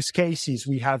have use cases,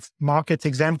 we have market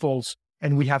examples,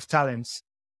 and we have talents.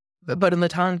 But in the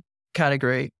talent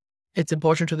category, it's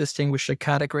important to distinguish the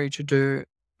category to do,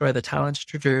 or the talent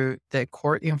to do the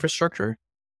core infrastructure.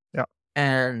 Yeah.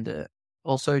 And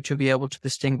also to be able to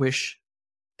distinguish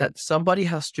that somebody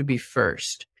has to be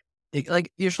first.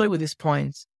 Usually with these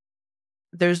points,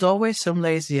 there's always some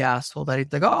lazy asshole that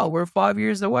it's oh, we're 5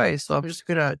 years away, so I'm just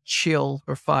going to chill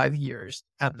for 5 years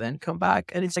and then come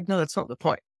back. And it's no, that's not the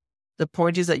point. The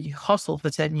point is that you hustle for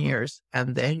 10 years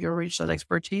and then you reach that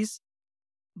expertise.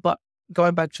 But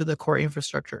going back to the core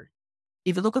infrastructure,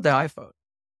 if you look at the iPhone,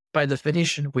 by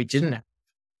definition, we didn't have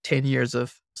 10 years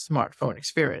of smartphone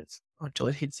experience until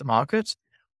it hits the market.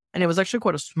 And it was actually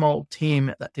quite a small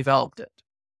team that developed it.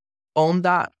 On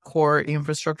that core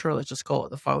infrastructure, let's just call it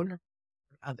the phone,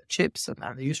 and the chips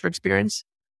and the user experience,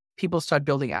 people start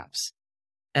building apps.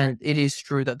 And it is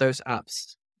true that those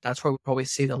apps, that's where we probably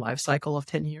see the life cycle of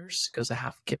 10 years because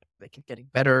they keep getting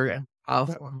better and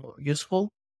powerful and more useful.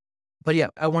 But yeah,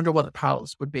 I wonder what the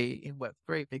parallels would be in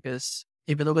Web3 because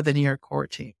if you look at the near core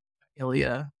team,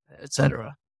 Ilya,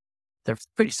 etc., they're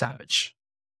pretty savage.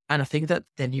 And I think that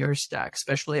the near stack,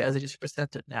 especially as it is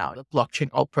presented now, the blockchain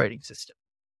operating system,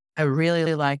 I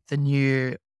really like the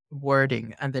new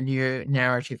wording and the new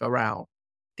narrative around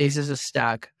this is a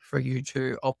stack for you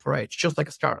to operate just like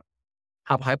a startup.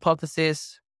 have a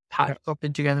hypothesis, patch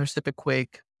something together super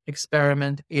quick,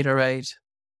 experiment, iterate,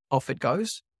 off it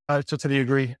goes. I totally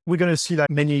agree. We're going to see like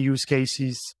many use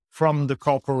cases from the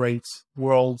corporate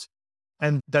world,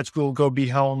 and that will go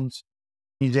beyond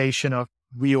monetization of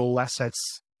real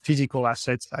assets, physical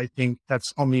assets. I think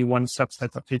that's only one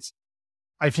subset of it.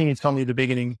 I think it's only the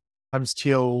beginning. I'm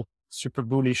still super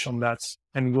bullish on that,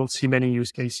 and we'll see many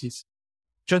use cases.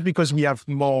 Just because we have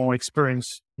more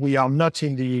experience, we are not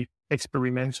in the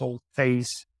experimental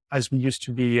phase as we used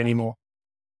to be anymore.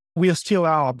 We still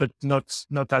are, but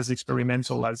not as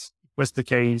experimental as was the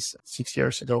case 6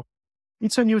 years ago.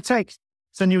 It's a new tech.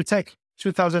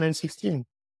 2016.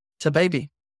 It's a baby.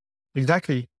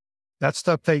 Exactly. That's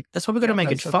the thing. That's why we're going to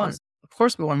make it fun. Of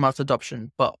course, we want mass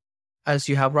adoption, but as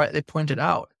you have rightly pointed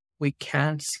out, we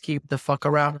can't skip the fuck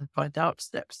around and find out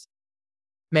steps.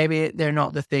 Maybe they're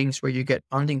not the things where you get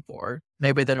funding for.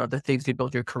 Maybe they're not the things you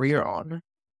build your career on.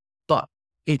 But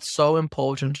it's so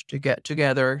important to get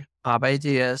together, have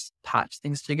ideas, patch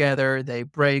things together. They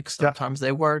break. Sometimes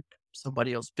they work.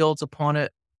 Somebody else builds upon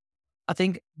it. I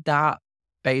think that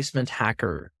basement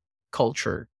hacker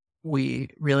culture we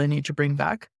really need to bring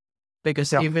back,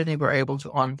 because even if we're able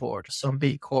to onboard some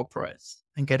big corporates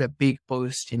and get a big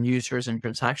boost in users and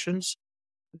transactions,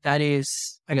 that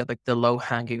is, I guess, like the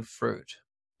low-hanging fruit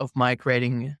of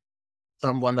migrating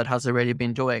someone that has already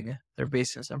been doing their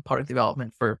business and product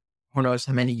development for who knows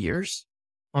how many years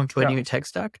onto a new tech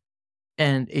stack.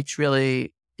 And it's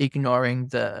really ignoring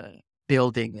the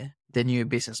building the new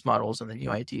business models and the new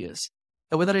ideas.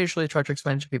 The way that I usually try to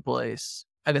explain to people is,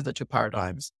 I guess, the two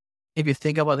paradigms. If you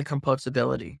think about the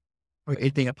composability, or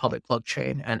it being a public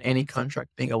blockchain and any contract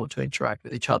being able to interact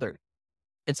with each other,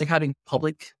 it's like having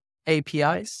public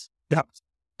APIs,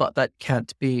 but that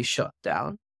can't be shut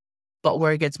down. But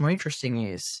where it gets more interesting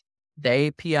is the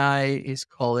API is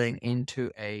calling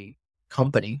into a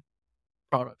company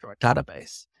product or a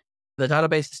database. The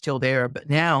database is still there, but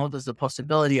now there's the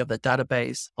possibility of the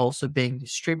database also being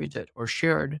distributed or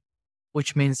shared,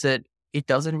 which means that it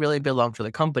doesn't really belong to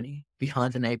the company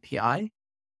behind an API.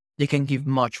 They can give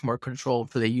much more control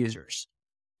to the users.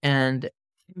 And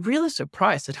I'm really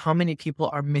surprised at how many people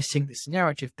are missing this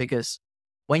narrative, because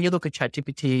when you look at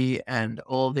ChatGPT and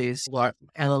all these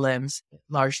LLMs,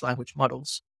 large language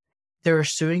models, they're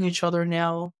suing each other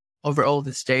now over all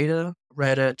this data.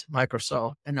 Reddit,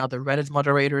 Microsoft, and other Reddit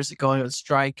moderators are going on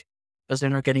strike because they're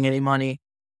not getting any money.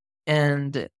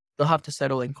 And they'll have to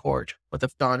settle in court what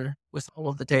they've done with all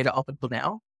of the data up until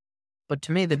now. But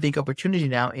to me, the big opportunity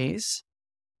now is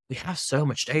we have so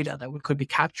much data that we could be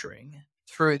capturing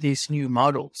through these new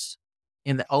models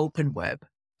in the open web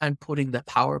and putting the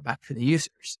power back to the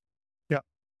users. Yeah.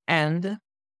 And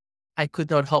I could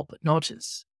not help but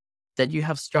notice that you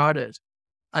have started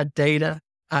a data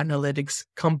analytics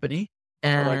company.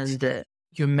 And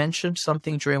you mentioned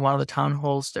something during one of the town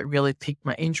halls that really piqued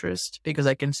my interest, because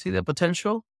I can see the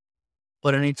potential,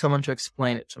 but I need someone to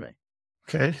explain it to me.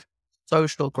 Okay.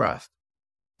 Social graph.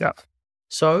 Yeah.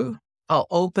 So I'll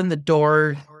open the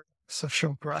door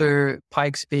social graph to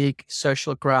Pikespeak,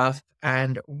 social graph,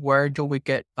 and where do we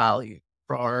get value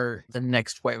for the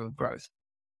next wave of growth?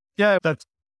 Yeah,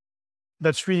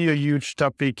 that's really a huge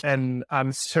topic, and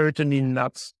I'm certainly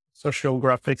not social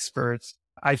graph expert.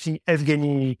 I think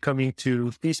Evgeny coming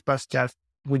to this podcast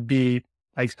would be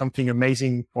like something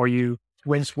amazing for you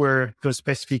to answer those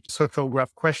specific social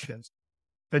graph questions.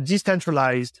 A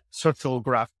decentralized social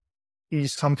graph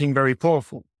is something very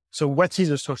powerful. So what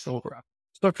is a social graph?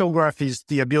 Social graph is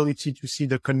the ability to see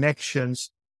the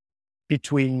connections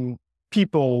between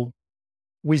people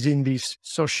within this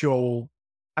social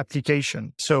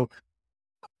application. So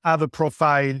I have a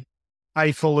profile,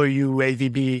 I follow you,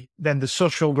 AVB, then the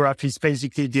social graph is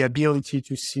basically the ability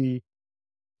to see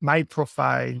my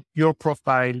profile, your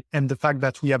profile, and the fact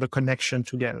that we have a connection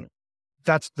together.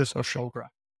 That's the social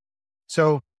graph.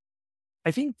 So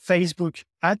I think Facebook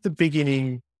at the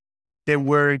beginning, they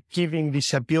were giving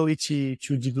this ability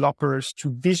to developers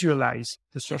to visualize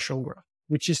the social graph,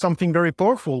 which is something very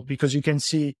powerful, because you can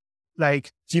see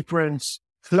like different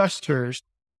clusters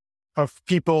of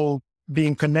people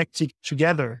being connected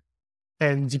together.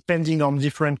 And depending on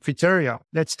different criteria,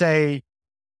 let's say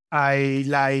I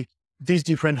like these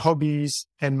different hobbies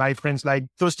and my friends like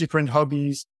those different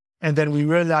hobbies. And then we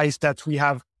realize that we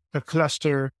have a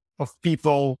cluster of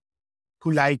people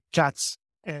who like cats,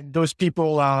 and those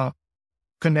people are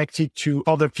connected to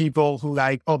other people who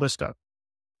like other stuff.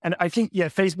 And I think,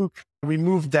 Facebook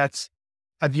removed that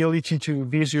ability to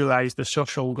visualize the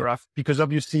social graph, because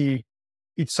obviously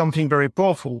it's something very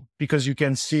powerful, because you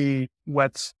can see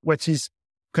what is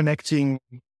connecting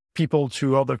people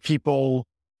to other people,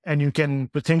 and you can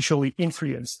potentially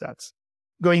influence that.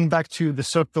 Going back to the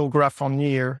social graph on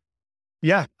Near,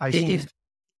 I think,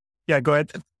 go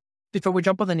ahead. Before we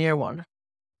jump on the Near one,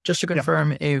 just to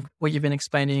confirm if what you've been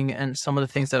explaining and some of the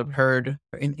things that I've heard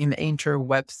in the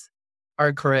interwebs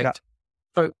are correct.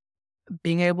 So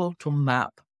being able to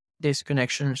map these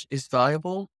connections is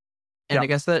valuable. And I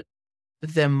guess that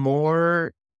the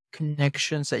more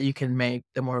connections that you can make,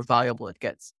 the more valuable it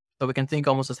gets. So we can think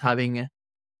almost as having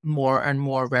more and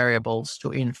more variables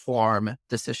to inform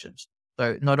decisions.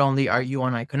 So not only are you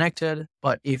and I connected,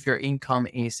 but if your income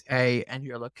is A and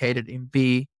you're located in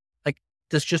B, like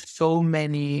there's just so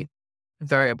many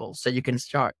variables that you can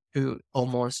start to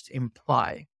almost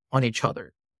imply on each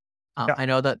other. I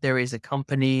know that there is a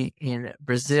company in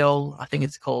Brazil, I think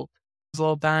it's called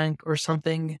Brazil Bank or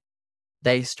something.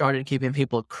 They started giving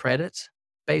people credit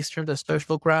based on the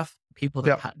social graph, people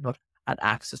that had not had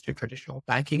access to traditional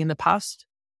banking in the past,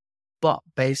 but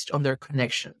based on their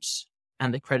connections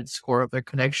and the credit score of their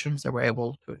connections, they were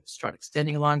able to start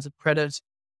extending lines of credit.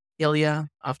 Ilya,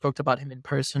 I've talked about him in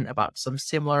person about some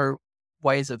similar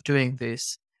ways of doing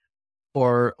this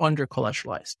for under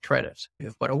collateralized credit.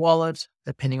 You've got a wallet,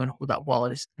 depending on who that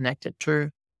wallet is connected to.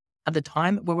 At the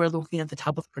time, we were looking at the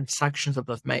type of transactions that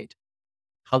they've made,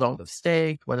 how long they've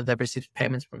staked, whether they've received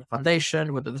payments from the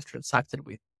foundation, whether they've transacted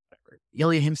with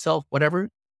Ilya himself, whatever.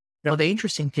 But the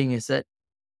interesting thing is that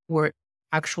we're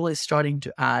actually starting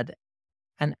to add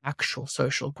an actual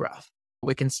social graph.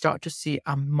 We can start to see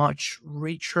a much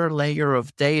richer layer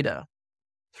of data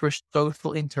through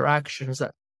social interactions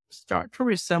that start to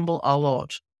resemble a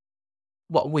lot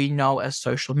what we know as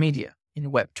social media in the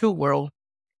Web2 world,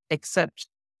 except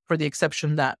for the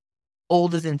exception that all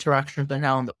these interactions are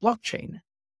now on the blockchain,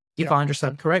 if I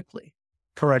understand correctly.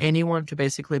 Correct. Anyone to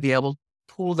basically be able to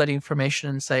pull that information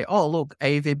and say, oh, look,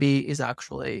 AVB is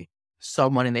actually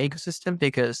someone in the ecosystem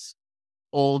because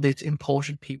all these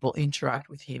important people interact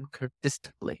with him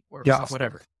consistently or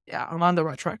whatever. Yeah, I'm on the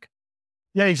right track.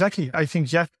 Yeah, exactly. I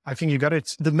think you got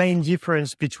it. The main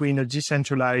difference between a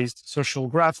decentralized social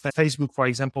graph and Facebook, for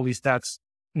example, is that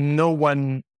no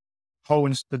one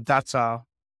owns the data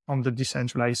on the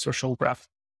decentralized social graph.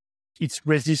 It's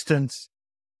resistant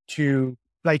to,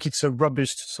 like, it's a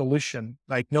robust solution.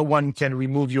 Like, no one can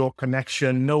remove your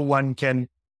connection. No one can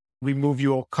remove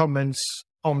your comments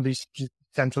on this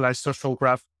decentralized social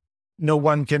graph. No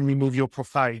one can remove your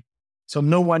profile. So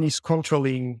no one is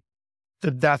controlling the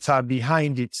data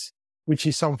behind it, which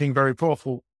is something very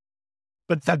powerful.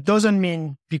 But that doesn't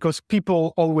mean, because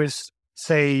people always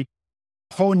say,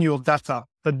 own your data,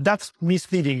 but that's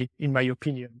misleading in my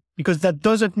opinion, because that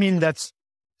doesn't mean that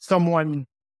someone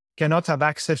cannot have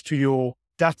access to your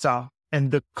data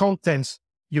and the contents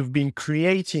you've been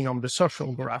creating on the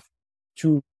social graph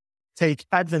to take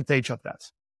advantage of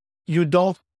that.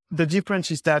 The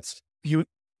difference is that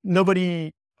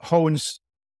nobody owns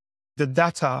the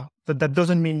data, but that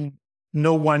doesn't mean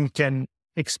no one can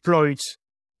exploit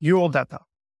your data.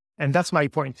 And that's my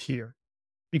point here,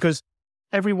 because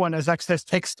everyone has access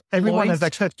to,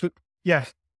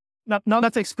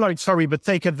 not exploit, sorry, but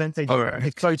take advantage. Right.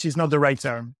 Exploit is not the right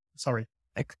term. Sorry.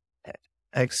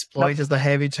 Exploit is the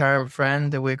heavy term,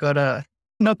 friend. We gotta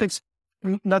not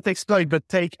exploit, but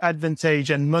take advantage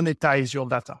and monetize your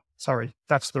data. Sorry,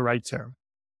 that's the right term.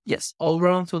 Yes, I'll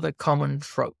run through the common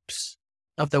tropes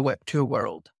of the Web2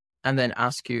 world and then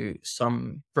ask you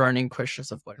some burning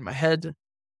questions I've got in my head.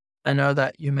 I know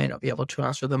that you may not be able to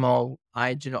answer them all.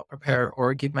 I do not prepare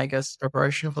or give my guests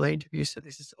preparation for the interview, so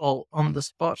this is all on the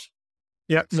spot.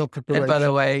 Yeah, no preparation. And by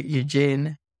the way,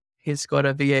 Eugene, he's got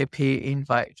a VIP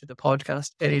invite to the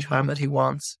podcast anytime that he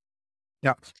wants.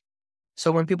 Yeah.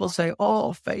 So when people say,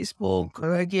 oh, Facebook,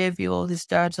 I gave you all this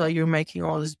data, you're making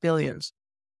all these billions.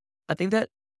 I think that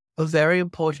a very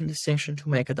important distinction to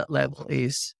make at that level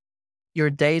is your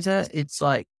data, it's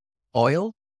like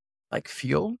oil, like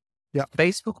fuel. Yeah.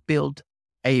 Facebook built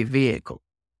a vehicle.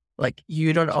 Like,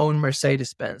 you don't own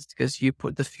Mercedes-Benz because you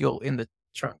put the fuel in the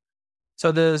trunk.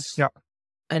 So there's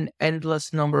an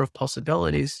endless number of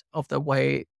possibilities of the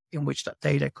way in which that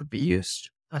data could be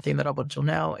used. I think that up until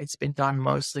now, it's been done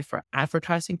mostly for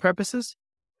advertising purposes,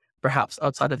 perhaps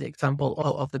outside of the example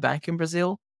of the bank in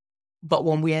Brazil. But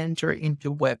when we enter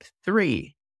into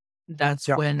Web3, that's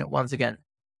when, once again,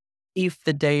 if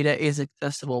the data is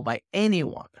accessible by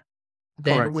anyone,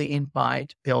 then we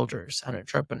invite builders and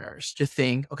entrepreneurs to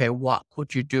think, okay, what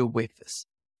could you do with this?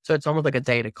 So it's almost like a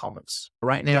data commons.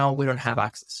 Right now, we don't have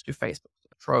access to Facebook,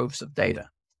 troves of data.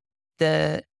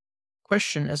 The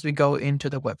question as we go into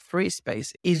the Web3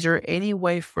 space, is there any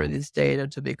way for this data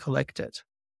to be collected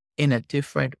in a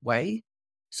different way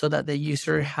so that the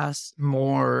user has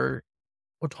more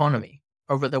autonomy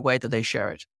over the way that they share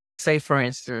it. Say, for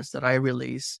instance, that I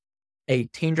release a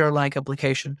Tinder-like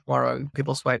application tomorrow.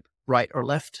 People swipe right or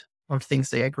left on things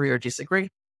they agree or disagree.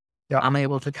 Yeah. I'm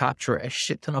able to capture a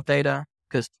shit ton of data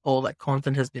because all that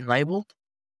content has been labeled.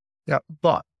 Yeah.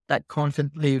 But that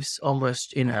content lives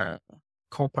almost in a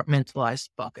compartmentalized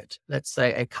bucket. Let's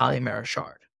say a Calimera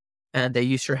shard. And the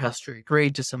user has to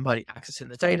agree to somebody accessing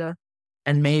the data.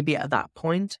 And maybe at that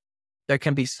point, there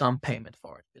can be some payment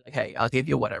for it. Be like, hey, I'll give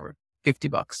you whatever,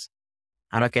 $50.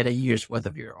 And I'll get a year's worth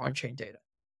of your on-chain data.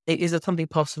 Is that something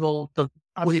possible?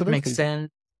 Would it make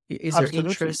sense? Is there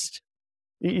interest?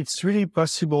 It's really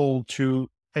possible to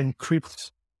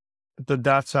encrypt the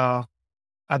data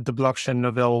at the blockchain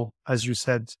level, as you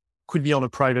said. Could be on a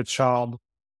private shard,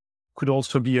 could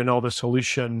also be another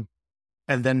solution.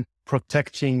 And then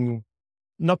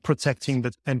not protecting,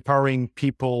 but empowering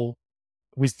people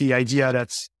with the idea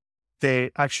that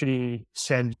they actually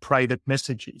send private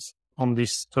messages on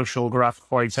this social graph,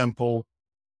 for example.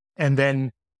 And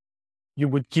then you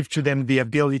would give to them the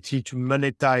ability to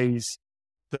monetize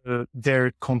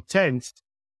their content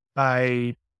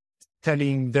by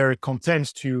telling their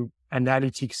content to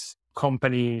analytics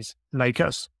companies like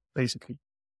us, basically.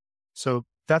 So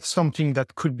that's something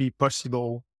that could be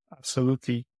possible.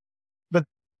 Absolutely. But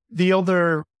the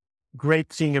other great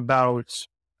thing about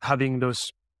having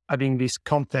these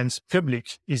contents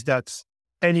public is that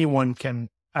anyone can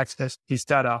access this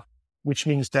data, which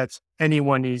means that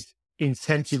anyone is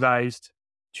incentivized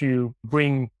to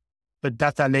bring a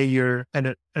data layer and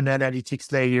an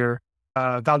analytics layer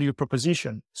value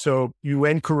proposition. So you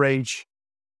encourage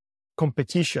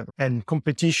competition, and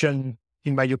competition,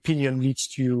 in my opinion, leads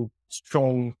to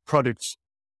strong products.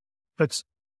 But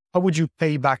how would you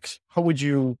pay back? How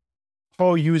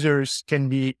users can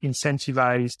be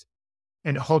incentivized,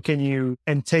 and how can you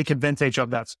take advantage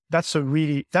of that? That's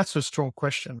a strong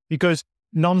question, because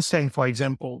Nonsen, for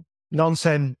example,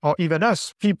 or even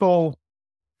us, people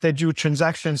that do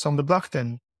transactions on the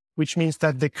blockchain, which means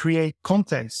that they create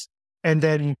contents. And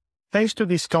then thanks to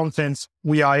this content,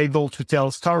 we are able to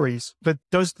tell stories. But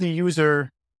does the user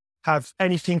have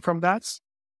anything from that?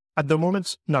 At the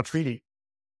moment, not really.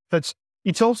 But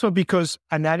it's also because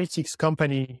analytics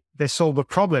company, they solve a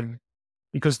problem,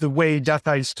 because the way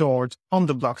data is stored on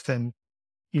the blockchain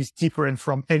is different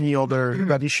from any other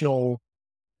traditional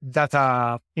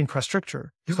data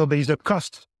infrastructure. So there is a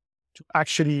cost to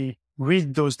actually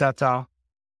read those data,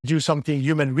 do something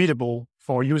human readable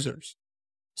for users.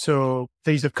 So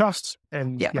there is a cost.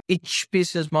 And each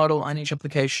business model and each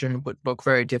application would look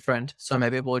very different. So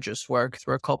maybe we'll just work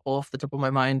through a couple off the top of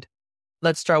my mind.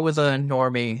 Let's start with a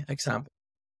normie example,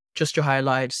 just to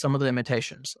highlight some of the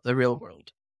limitations of the real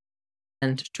world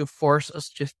and to force us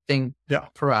to think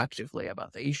proactively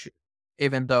about the issue,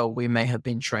 even though we may have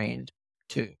been trained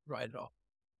to write it off.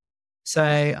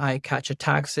 Say I catch a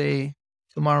taxi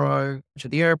tomorrow to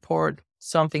the airport,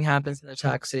 something happens in the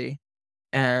taxi,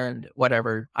 and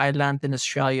whatever, I land in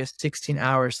Australia 16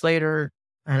 hours later,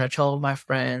 and I tell my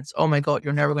friends, oh my God,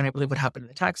 you're never going to believe what happened in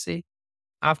the taxi.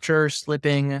 After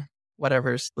slipping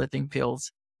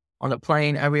pills on the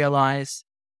plane, I realized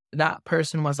that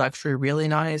person was actually really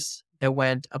nice. They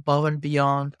went above and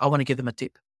beyond. I want to give them a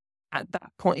tip. At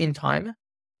that point in time,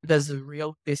 there's a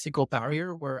real physical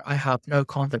barrier where I have no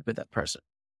contact with that person.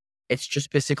 It's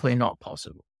just physically not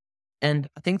possible. And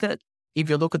I think that if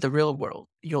you look at the real world,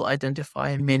 you'll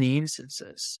identify many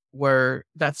instances where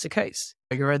that's the case.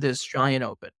 You're at the Australian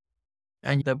Open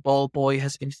and the ball boy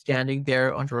has been standing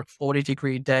there under a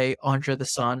 40-degree day under the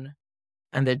sun,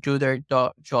 and they do their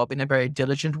job in a very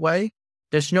diligent way.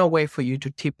 There's no way for you to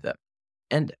tip them.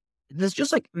 And there's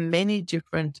just like many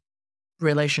different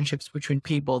relationships between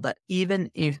people that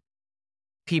even if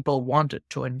people wanted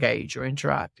to engage or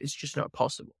interact, it's just not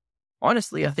possible.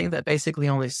 Honestly, I think that basically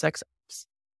only sex apps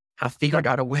have figured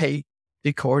out a way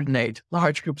to coordinate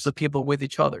large groups of people with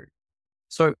each other.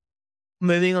 So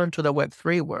moving on to the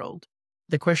Web3 world,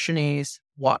 the question is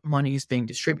what money is being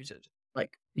distributed?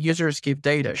 Like users give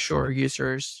data, sure,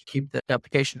 users keep the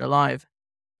application alive.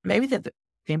 Maybe the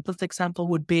simplest example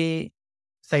would be,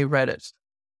 say, Reddit.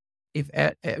 If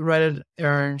Reddit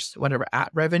earns whatever ad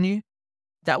revenue,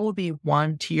 that would be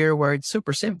one tier where it's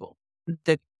super simple.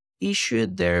 The issue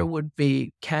there would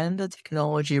be, can the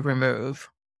technology remove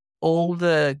all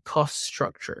the cost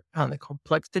structure and the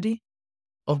complexity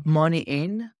of money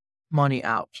in, money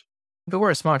out? If it were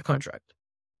a smart contract,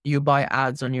 you buy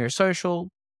ads on your social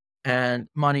and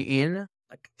money in,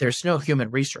 like there's no human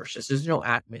resources, there's no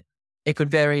admin. It could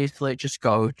very easily just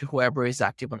go to whoever is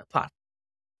active on the platform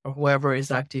or whoever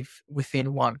is active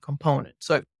within one component.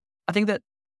 So I think that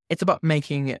It's about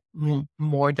making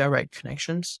more direct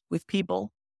connections with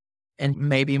people. And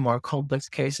maybe more complex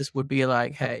cases would be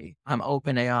like, hey, I'm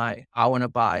OpenAI. I want to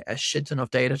buy a shit ton of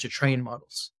data to train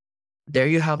models. There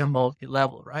you have a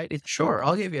multi-level, right? It's sure,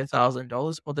 I'll give you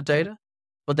 $1,000 for the data.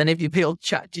 But then if you build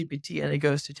ChatGPT and it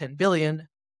goes to 10 billion,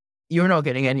 you're not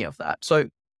getting any of that. So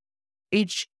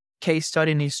each case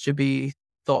study needs to be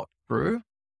thought through.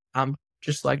 I'm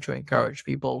just like to encourage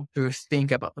people to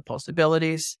think about the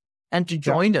possibilities and to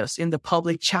join us in the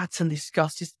public chats and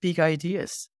discuss these big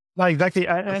ideas. No, exactly.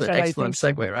 That's an excellent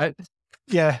segue, right?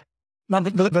 Yeah.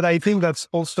 But I think that's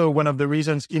also one of the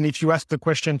reasons. And if you ask the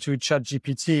question to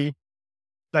ChatGPT,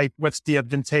 like what's the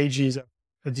advantages of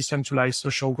a decentralized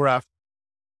social graph?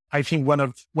 I think one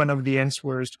of the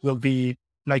answers will be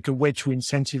like a way to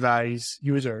incentivize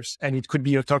users. And it could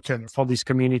be a token for this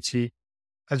community,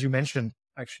 as you mentioned,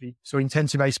 actually. So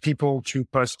incentivize people to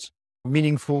post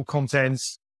meaningful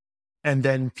contents, and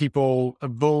then people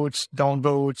vote,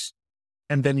 downvote,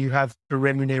 and then you have a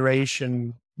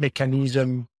remuneration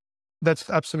mechanism. That's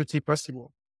absolutely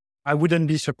possible. I wouldn't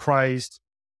be surprised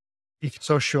if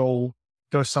social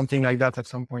does something like that at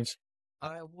some point.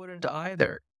 I wouldn't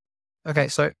either. Okay,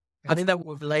 so I think that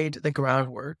we've laid the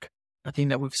groundwork. I think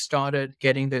that we've started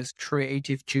getting those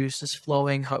creative juices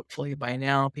flowing. Hopefully by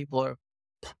now people are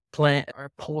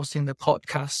pausing the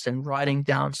podcast and writing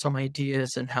down some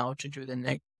ideas and how to do the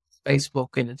next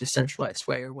Facebook in a decentralized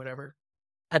way or whatever.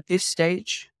 At this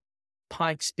stage,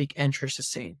 Pikespeak enters the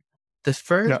scene. The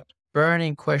first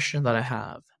burning question that I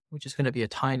have, which is going to be a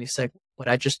tiny segment, but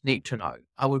I just need to know.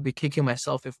 I would be kicking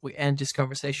myself if we end this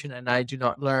conversation and I do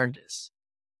not learn this.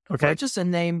 Okay. Where does the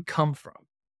name come from?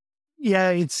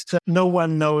 Yeah, it's no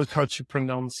one knows how to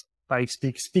pronounce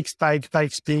Pikespeak.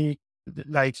 Pikespeak.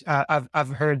 Like I've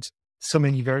heard so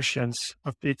many versions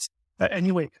of it.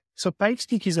 Anyway, so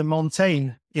Pikespeak is a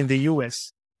mountain in the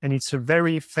US, and it's a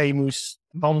very famous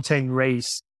mountain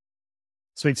race.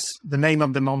 So it's the name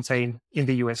of the mountain in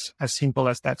the US, as simple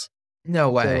as that. No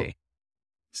way.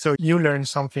 So you learn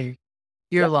something.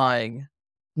 You're lying.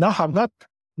 No, I'm not.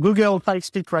 Google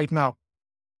Pikespeak right now.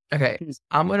 Okay,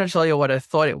 I'm going to tell you what I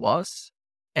thought it was,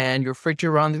 and you're free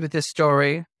to run with this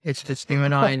story. It's just you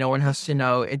and I. No one has to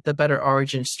know. It's the better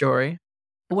origin story.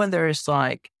 When there is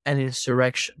like an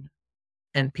insurrection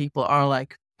and people are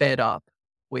like fed up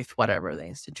with whatever, the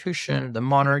institution, the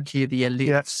monarchy, the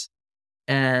elites,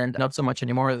 and not so much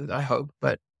anymore, I hope,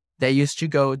 but they used to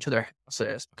go to their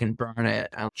houses and burn it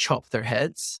and chop their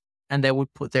heads, and they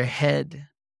would put their head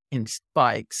in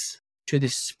spikes to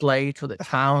display to the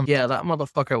town. Yeah, that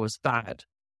motherfucker was bad.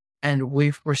 And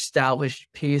we've established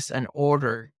peace and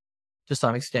order to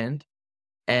some extent.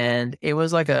 And it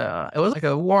was like a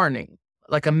warning,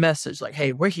 like a message, like,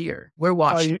 hey, we're here. We're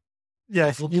watching.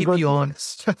 Yes, we'll keep you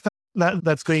honest.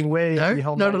 That's going way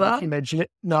beyond my imagination.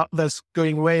 No, that's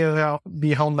going way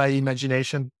beyond my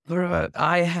imagination.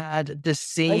 I had the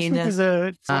scene. I think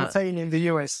it's a mountain in the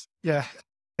US. Yeah.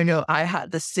 I know, I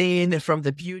had the scene from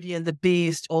The Beauty and the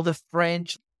Beast, all the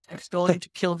French going to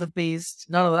kill the beast.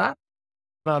 None of that?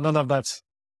 No, none of that.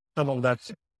 None of that.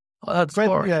 Oh, that's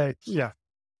boring. Yeah.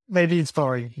 Maybe it's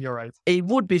boring. You're right. It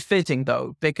would be fitting,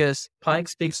 though, because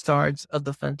Pikespeak starts as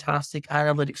the fantastic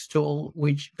analytics tool,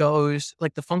 which goes,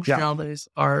 like, the functionalities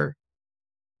are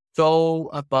so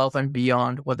above and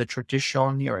beyond what the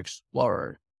traditional Neo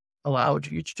Explorer allowed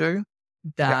you to do,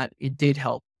 that it did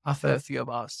help a fair few of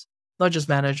us not just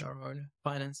manage our own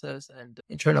finances and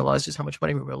internalize just how much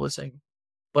money we were losing,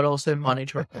 but also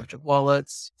monitor project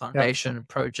wallets, foundation,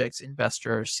 projects,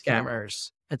 investors, scammers,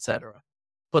 etc.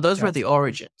 But those were the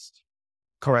origins.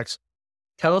 Correct.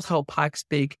 Tell us how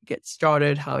Pikespeak gets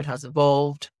started, how it has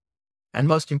evolved, and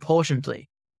most importantly,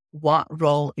 what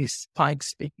role is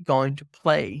Pikespeak going to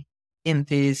play in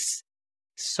this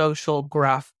social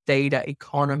graph data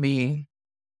economy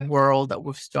world that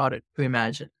we've started to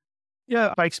imagine?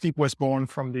 Yeah, Pikespeak was born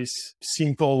from this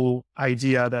simple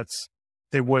idea that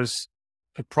there was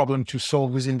a problem to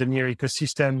solve within the Near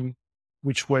ecosystem,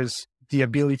 which was the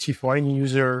ability for any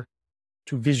user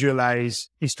to visualize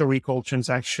historical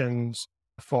transactions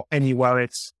for any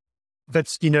wallets.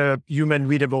 That's in a human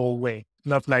readable way,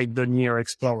 not like the Near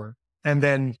Explorer. And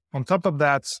then on top of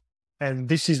that, and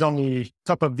this is only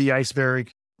top of the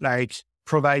iceberg, like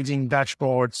providing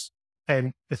dashboards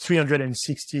and a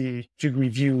 360-degree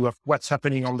view of what's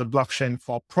happening on the blockchain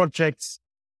for projects,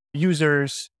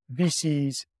 users,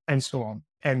 VCs, and so on,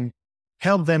 and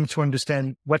help them to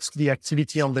understand what's the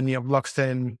activity on the Near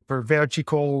blockchain per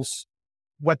verticals,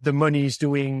 what the money is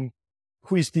doing,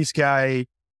 who is this guy,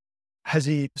 has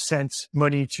he sent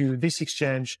money to this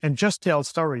exchange, and just tell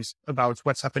stories about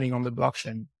what's happening on the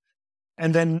blockchain.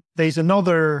 And then there's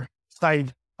another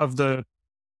side of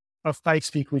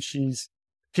Pikespeak, which is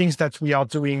things that we are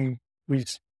doing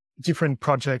with different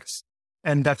projects.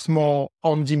 And that's more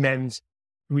on-demand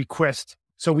request.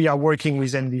 So we are working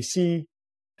with NDC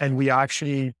and we are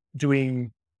actually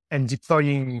doing and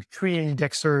deploying tree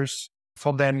indexers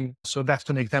for them. So that's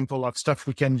an example of stuff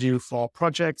we can do for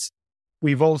projects.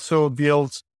 We've also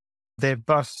built the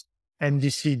bus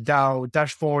NDC DAO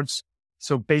dashboards.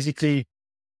 So basically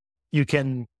you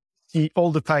can see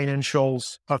all the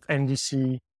financials of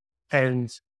NDC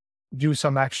and do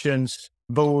some actions,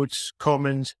 votes,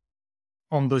 comments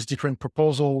on those different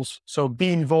proposals. So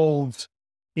be involved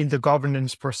in the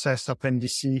governance process of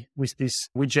NDC with this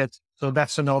widget. So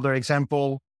that's another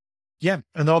example. Yeah,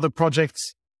 another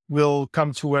project will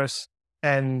come to us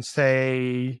and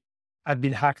say, I've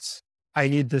been hacked. I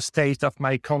need the state of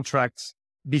my contracts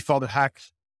before the hack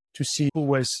to see who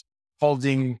was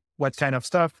holding what kind of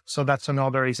stuff. So that's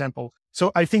another example.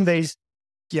 So I think there's,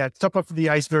 top of the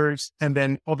icebergs and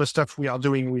then other stuff we are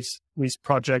doing with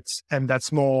projects. And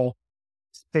that's more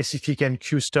specific and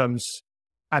customs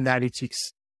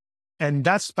analytics. And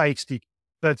that's Pikespeak.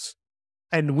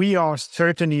 And we are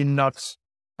certainly not,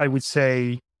 I would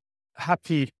say,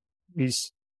 happy with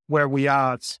where we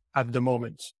are at the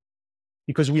moment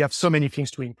because we have so many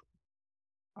things to improve.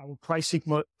 Our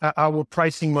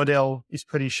pricing model is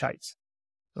pretty shite.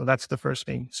 So that's the first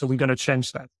thing. So we're going to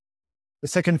change that. The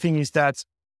second thing is that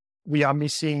we are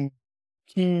missing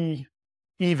key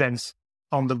events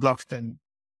on the blockchain.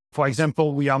 For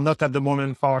example, we are not at the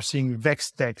moment parsing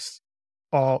VEX text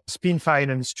or spin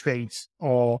finance trades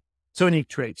or tonic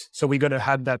trades. So we're going to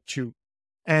add that too.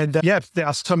 And there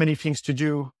are so many things to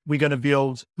do. We're going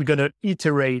to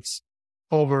iterate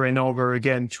over and over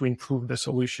again to improve the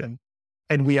solution.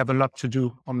 And we have a lot to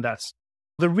do on that.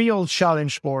 The real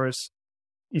challenge for us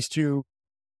is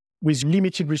with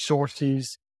limited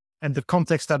resources and the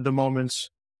context at the moment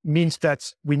means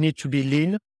that we need to be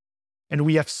lean and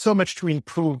we have so much to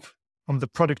improve on the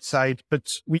product side, but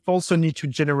we also need to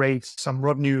generate some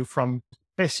revenue from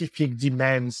specific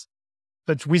demands,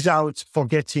 but without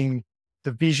forgetting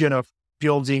the vision of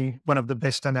building one of the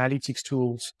best analytics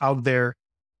tools out there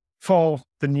for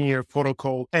the NEAR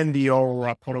protocol and the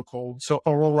Aurora protocol. So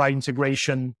Aurora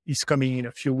integration is coming in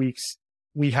a few weeks.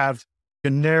 We have a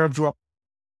NEAR drop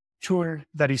tour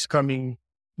that is coming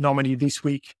normally this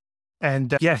week.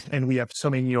 And and we have so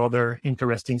many other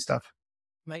interesting stuff.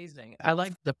 Amazing. I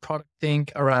like the product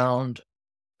think around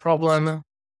problem,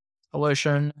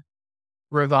 solution,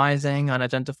 revising and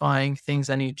identifying things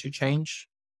that need to change,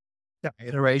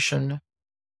 iteration,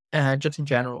 and just in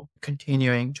general,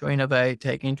 continuing to innovate,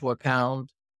 take into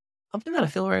account something that I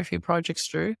feel very few projects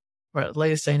do, or at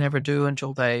least they never do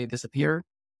until they disappear.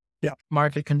 Yeah.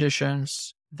 Market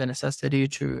conditions, the necessity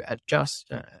to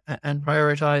adjust and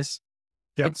prioritize.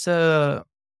 Yeah.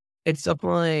 It's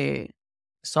definitely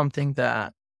something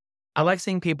that I like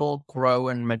seeing people grow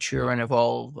and mature and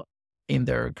evolve in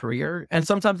their career. And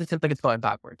sometimes it seems like it's going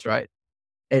backwards, right?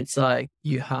 It's like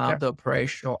you have the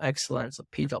operational excellence of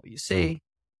PwC,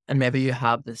 and maybe you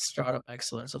have the startup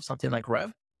excellence of something like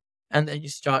Rev. And then you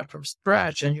start from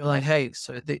scratch and you're like, hey,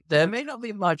 so there may not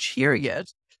be much here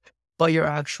yet, but you're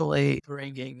actually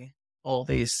bringing all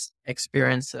these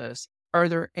experiences. Are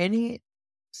there any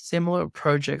similar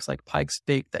projects like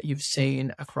Pikespeak that you've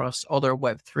seen across other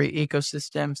Web3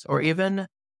 ecosystems, or even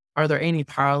are there any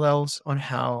parallels on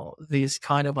how these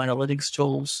kind of analytics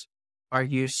tools are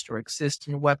used or exist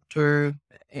in Web2?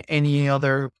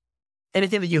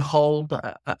 Anything that you hold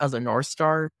as a North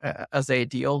Star, as a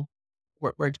ideal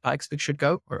where Pikespeak should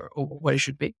go or what it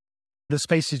should be? The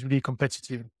space is really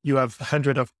competitive. You have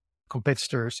hundreds of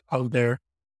competitors out there.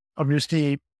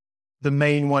 Obviously, the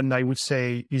main one I would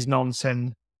say is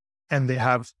Nonsen, and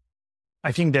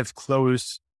I think they've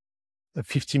closed the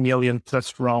 50 million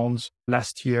plus rounds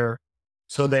last year.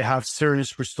 So they have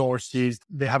serious resources.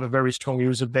 They have a very strong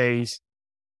user base.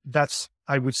 That's,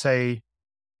 I would say,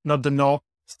 not the North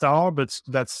Star, but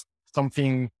that's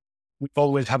something we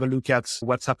always have a look at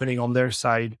what's happening on their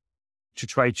side to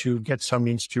try to get some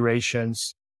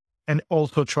inspirations and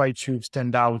also try to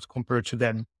stand out compared to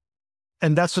them.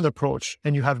 And that's an approach.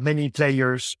 And you have many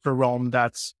players around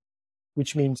that,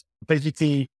 which means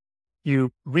basically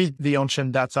you read the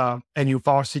on-chain data and you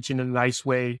parse it in a nice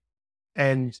way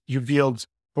and you build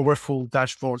powerful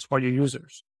dashboards for your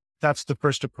users. That's the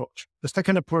first approach. The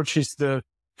second approach is the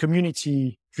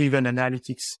community-driven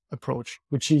analytics approach,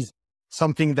 which is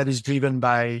something that is driven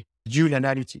by Joule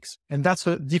Analytics. And that's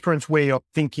a different way of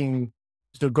thinking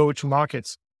the go-to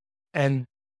markets. And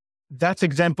that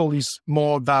example is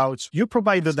more about you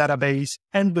provide the database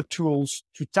and the tools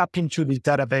to tap into this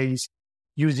database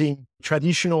using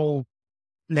traditional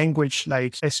language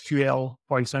like SQL,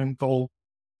 for example,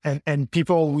 and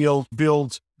people will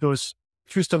build those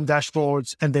custom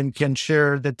dashboards and then can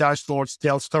share the dashboards,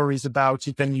 tell stories about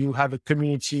it, and you have a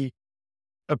community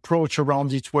approach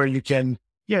around it where you can,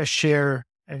 share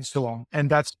and so on. And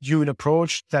that's Dune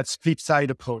approach, that's flip side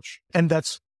approach. And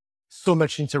that's so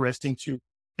much interesting too.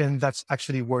 And that's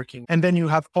actually working. And then you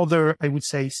have other, I would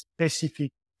say,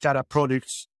 specific data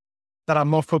products that are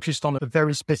more focused on a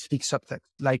very specific subject,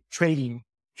 like trading,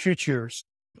 futures,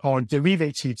 or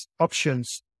derivatives,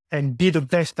 options, and be the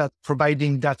best at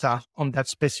providing data on that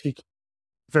specific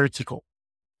vertical.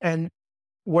 And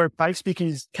where Pikespeak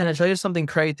is... Can I tell you something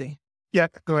crazy? Yeah,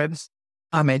 go ahead.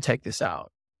 I may take this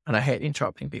out, and I hate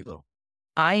interrupting people.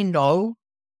 I know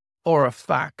for a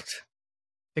fact,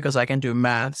 because I can do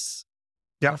maths,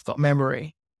 I've got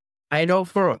memory. I know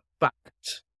for a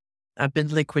fact I've been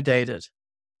liquidated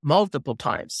multiple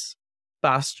times.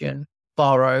 Bastion,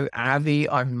 Borrow, Avi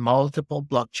on multiple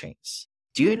blockchains.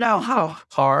 Do you know how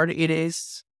hard it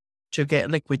is to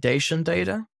get liquidation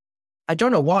data? I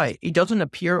don't know why. It doesn't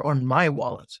appear on my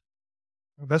wallet.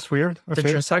 That's weird. Okay. The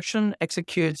transaction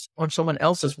executes on someone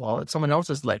else's wallet, someone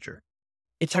else's ledger.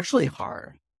 It's actually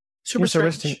hard. Super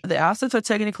interesting. The assets are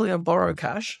technically on borrow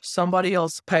cash. Somebody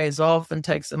else pays off and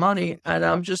takes the money, and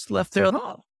I'm just left there.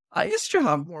 Oh, I used to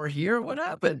have more here. What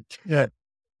happened? Yeah.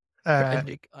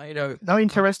 I know. Now,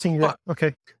 interesting. Yeah.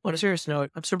 Okay. On a serious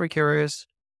note, I'm super curious.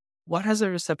 What has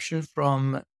the reception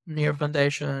from Near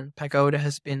Foundation, Pagoda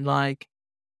has been like?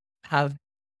 Have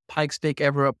Pikespeak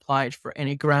ever applied for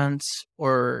any grants?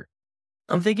 Or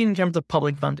I'm thinking in terms of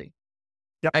public funding.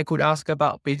 Yep. I could ask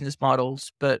about business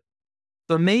models, but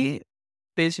for me,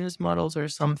 business models are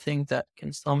something that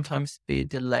can sometimes be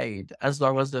delayed as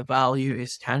long as the value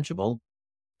is tangible.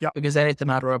 Yeah. Because then it's a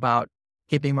matter about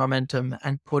keeping momentum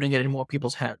and putting it in more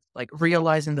people's hands. Like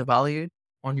realizing the value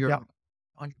on your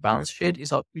balance sheet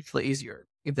is usually easier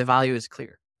if the value is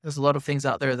clear. There's a lot of things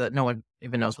out there that no one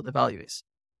even knows what the value is.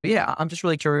 But yeah, I'm just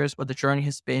really curious what the journey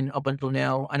has been up until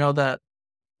now. I know that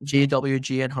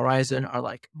GWG and Horizon are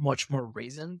like much more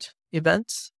recent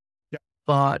events. Yeah.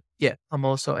 But yeah, I'm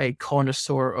also a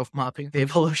connoisseur of mapping the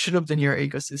evolution of the Near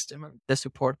ecosystem and the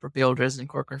support for builders and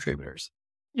core contributors.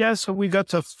 Yeah, so we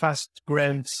got a fast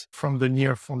grant from the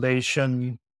Near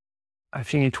Foundation. I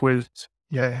think it was,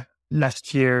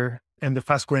 last year. And the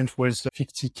fast grant was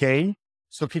 50K.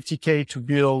 So 50K to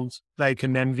build like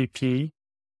an MVP.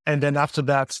 And then after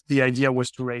that, the idea was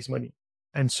to raise money.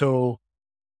 And so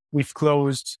we've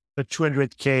closed a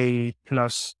 200K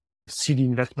plus seed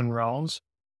investment rounds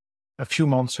a few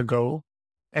months ago.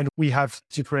 And we have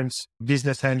different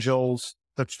business angels,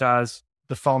 such as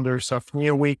the founders of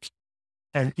Nearweek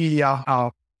and Ilya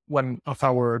are one of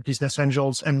our business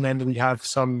angels. And then we have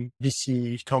some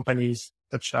VC companies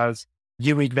such as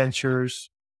Nearweek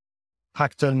Ventures,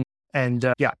 Hackton, and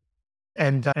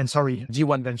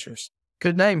D1 Ventures.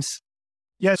 Good names.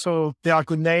 Yeah, so they are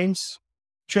good names.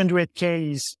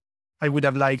 200K is, I would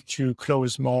have liked to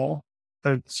close more.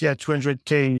 But yeah,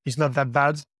 200K is not that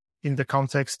bad in the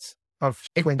context of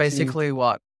it's basically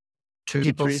what? 2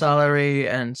 people's salary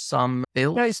and some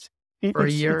bills for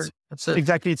a year. That's it.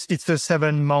 Exactly. It's a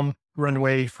 7-month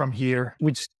runway from here,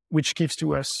 which gives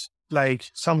to us like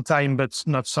some time, but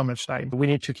not so much time. We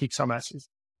need to kick some asses.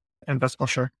 And that's for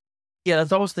sure. Yeah, I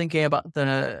was always thinking about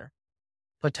the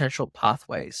potential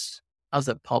pathways as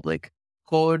a public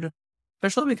code,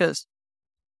 especially because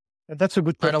that's a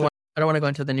good question. I don't want to go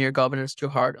into the Near governance too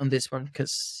hard on this one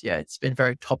because, it's been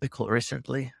very topical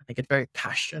recently. I get very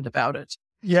passionate about it.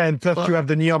 Yeah, and plus you have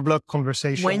the Near block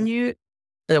conversation. When you...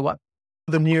 what?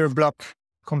 The Near block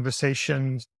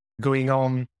conversations going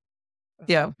on.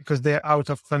 Yeah. Because they're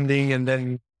out of funding and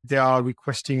then they are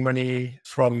requesting money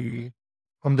from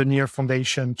the Near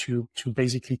Foundation to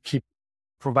basically keep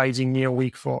providing Near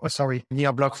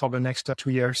block for the next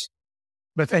 2 years.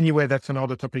 But anyway, that's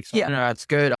another topic. Yeah, no, that's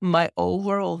good. My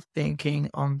overall thinking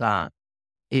on that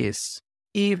is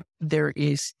if there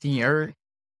is Near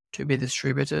to be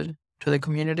distributed to the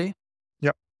community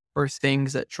for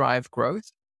things that drive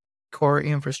growth, core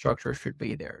infrastructure should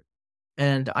be there.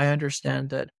 And I understand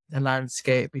that the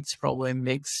landscape, it's probably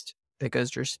mixed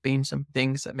because there's been some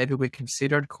things that maybe we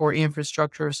considered core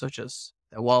infrastructure, such as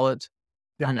the wallet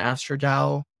and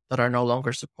AstroDAO that are no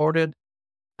longer supported.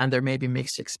 And there may be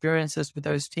mixed experiences with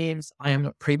those teams. I am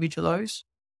not privy to those.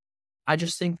 I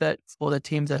just think that for the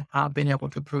teams that have been able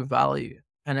to prove value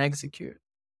and execute,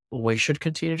 we should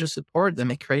continue to support them.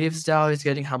 Creatives DAO is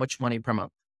getting how much money per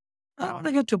month? I don't want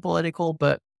to get too political,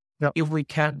 but Yeah. If we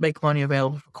can't make money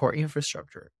available for core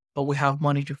infrastructure, but we have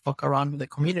money to fuck around with the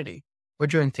community, we're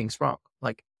doing things wrong.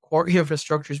 Like core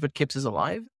infrastructure is what keeps us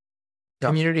alive. Yeah.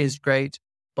 Community is great,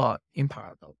 but in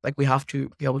parallel, like we have to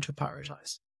be able to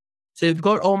prioritize. So you've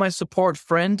got all my support,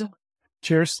 friend.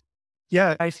 Cheers.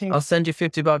 Yeah, I think I'll send you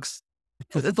 $50.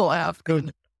 That's all I have.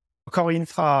 good. Core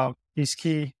infra is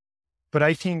key, but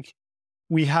I think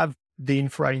we have the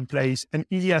infra in place. And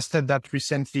Ilya said that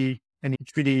recently, and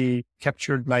it really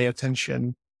captured my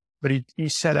attention. But he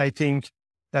said, I think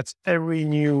that every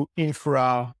new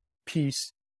infra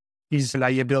piece is a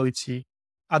liability.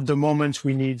 At the moment,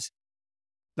 we need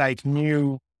like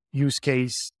new use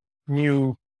case,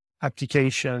 new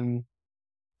application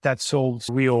that solves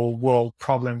real world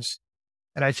problems.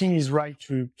 And I think he's right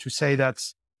to say that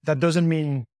that doesn't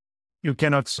mean you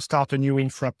cannot start a new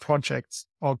infra project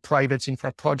or private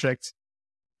infra project.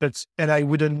 And I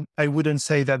wouldn't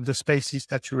say that the space is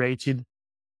saturated,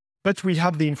 but we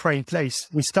have the infra in place.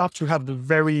 We start to have the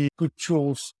very good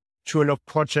tools to allow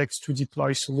projects to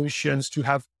deploy solutions, to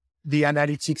have the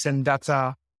analytics and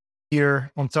data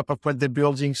here on top of what they're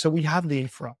building. So we have the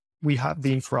infra.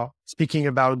 Speaking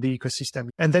about the ecosystem.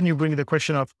 And then you bring the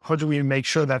question of how do we make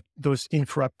sure that those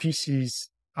infra pieces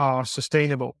are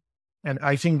sustainable? And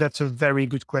I think that's a very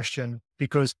good question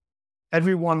because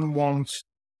everyone wants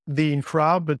the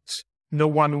infra, but no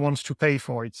one wants to pay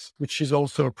for it, which is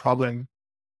also a problem.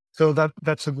 So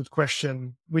that's a good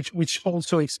question, which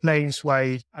also explains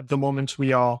why at the moment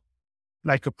we are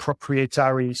like a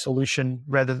proprietary solution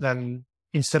rather than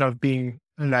instead of being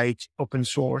like open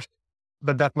source.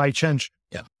 But that might change.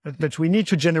 Yeah. But we need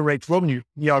to generate revenue.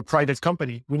 We are a private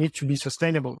company. We need to be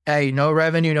sustainable. Hey, no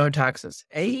revenue, no taxes.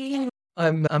 Hey,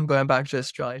 I'm going back to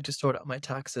Australia to sort out my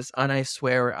taxes, and I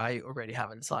swear I already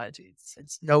have anxiety.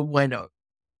 It's no bueno.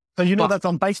 So you know that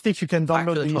on Pikespeak you can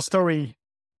download the history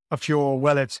of your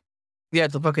wallet. Yeah,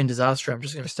 it's a fucking disaster. I'm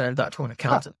just going to send that to an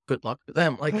accountant. Good luck with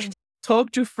them. Like,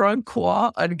 talk to Francois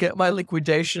and get my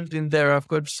liquidations in there. I've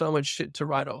got so much shit to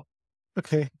write off.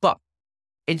 Okay. But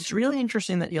it's really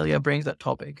interesting that Ilya brings that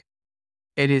topic.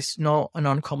 It is not an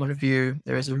uncommon view.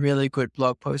 There is a really good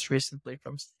blog post recently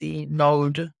from C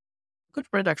Node. Good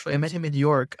friend, actually. I met him in New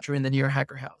York during the New York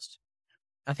Hacker House.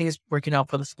 I think he's working out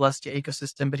for the Celestia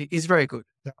ecosystem, but he's very good.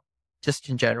 Yeah. Just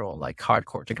in general, like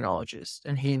hardcore technologist.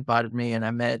 And he invited me and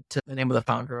I met the name of the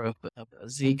founder of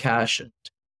Zcash and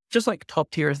just like top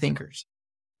tier thinkers.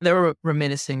 They were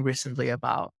reminiscing recently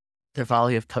about the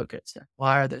value of tokens.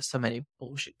 Why are there so many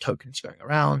bullshit tokens going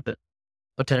around? But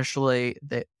potentially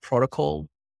the protocol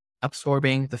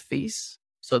absorbing the fees.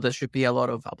 So there should be a lot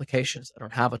of applications that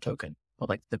don't have a token, but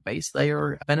like the base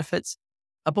layer benefits.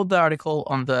 I put the article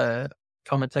on the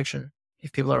comment section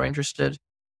if people are interested.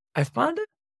 I found it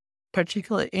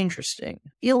particularly interesting,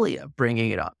 Ilya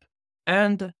bringing it up.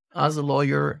 And as a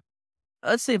lawyer,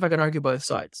 let's see if I can argue both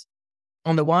sides.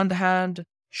 On the one hand,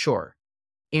 sure,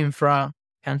 infra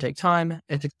can take time,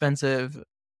 it's expensive,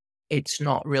 it's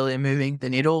not really moving the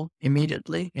needle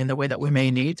immediately in the way that we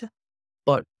may need.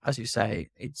 But as you say,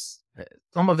 it's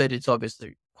some of it's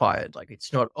obviously required, like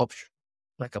it's not optional,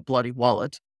 like a bloody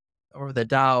wallet or the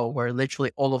DAO where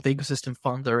literally all of the ecosystem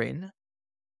funds are in.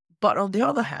 But on the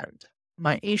other hand,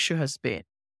 my issue has been,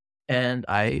 and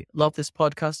I love this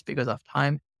podcast because I've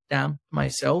time stamped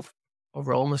myself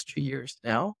over almost 2 years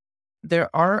now. There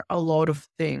are a lot of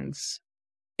things.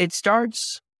 It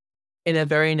starts in a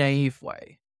very naive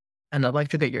way. And I'd like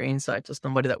to get your insights as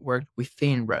somebody that worked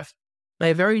within Ref.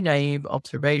 My very naive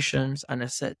observations, and I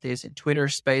said this in Twitter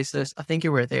spaces. I think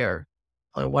you were there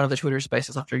on one of the Twitter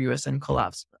spaces after USN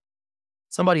collapsed.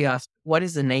 Somebody asked, what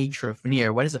is the nature of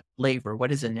Near? What is the flavor?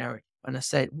 What is the narrative? And I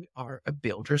said, we are a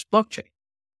builder's blockchain.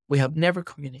 We have never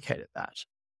communicated that.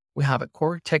 We have a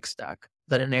core tech stack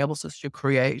that enables us to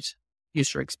create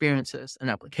user experiences and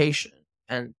application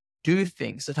and do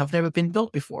things that have never been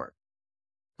built before.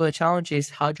 But the challenge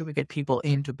is, how do we get people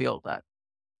in to build that?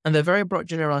 And the very broad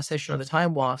generalization of the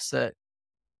time was that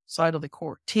side of the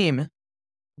core team,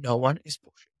 no one is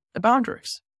pushing the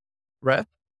boundaries. Rep,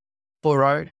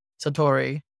 Borard,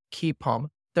 Satori, Keypom,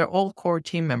 they're all core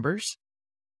team members.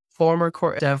 Former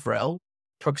core DevRel,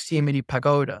 Proximity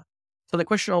Pagoda. So the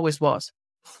question always was,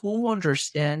 who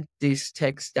understands this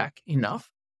tech stack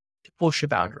enough to push the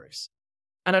boundaries?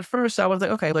 And at first I was like,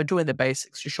 okay, they're doing the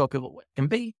basics to show people what it can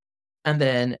be and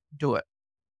then do it.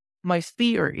 My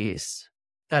fear is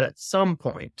that at some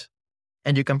point,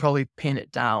 and you can probably pin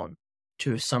it down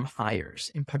to some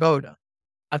hires in Pagoda,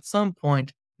 at some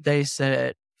point they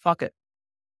said, fuck it,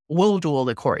 we'll do all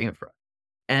the core infra.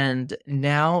 And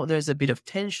now there's a bit of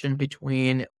tension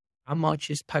between how much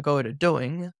is Pagoda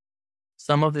doing,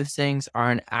 Some of these things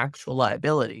are an actual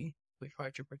liability. We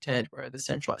try to pretend we're the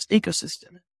centralized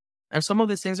ecosystem. And some of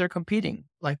these things are competing,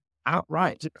 like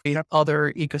outright, with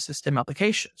other ecosystem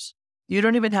applications. You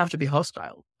don't even have to be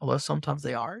hostile, although sometimes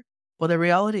they are. But the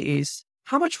reality is,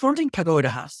 how much funding Pagoda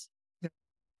has?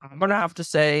 I'm going to have to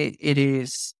say it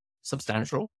is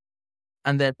substantial.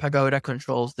 And then Pagoda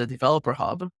controls the developer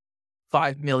hub,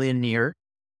 5 million near.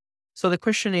 So the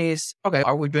question is, okay,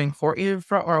 are we doing core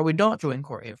infra or are we not doing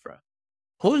core infra?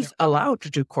 Who's allowed to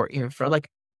do core infra? Like,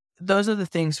 those are the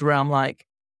things where I'm like,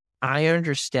 I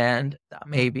understand that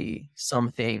maybe some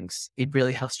things, it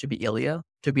really has to be Ilya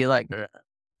to be like, no,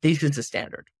 this is the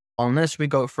standard. Unless we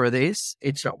go for this,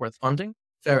 it's not worth funding.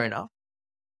 Fair enough.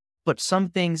 But some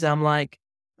things I'm like,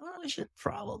 we should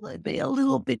probably be a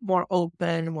little bit more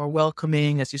open, more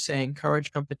welcoming, as you say,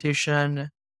 encourage competition.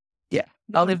 Yeah,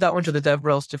 I'll leave that one to the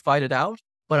DevRels to fight it out.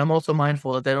 But I'm also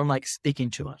mindful that they don't like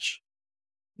speaking too much.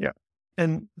 Yeah.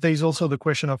 And there's also the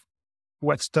question of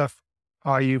what stuff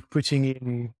are you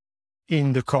putting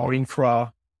in the core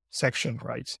infra section,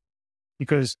 right?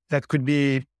 Because that could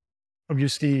be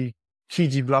obviously key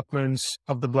developments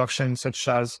of the blockchain, such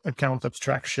as account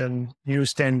abstraction, new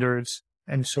standards,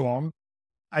 and so on.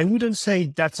 I wouldn't say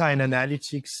data and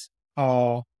analytics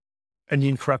are an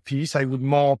infra piece. I would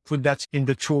more put that in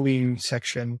the tooling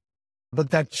section,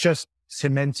 but that's just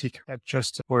semantic, that's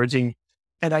just wording.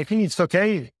 And I think it's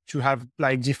okay to have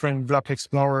like different block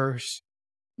explorers.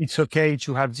 It's okay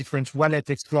to have different wallet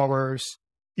explorers.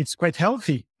 It's quite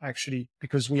healthy, actually,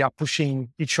 because we are pushing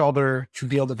each other to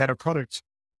build a better product.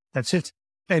 That's it.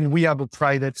 And we have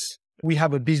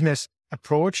a business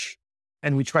approach,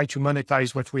 and we try to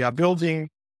monetize what we are building.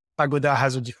 Pagoda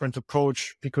has a different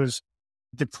approach because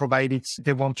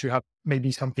they want to have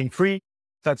maybe something free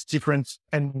that's different,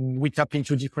 and we tap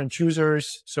into different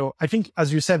users. So I think,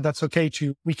 as you said, that's okay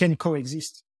we can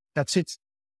coexist. That's it.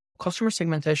 Customer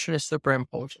segmentation is super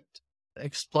important.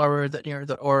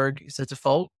 Explorer.near.org is the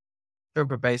default,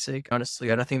 super basic.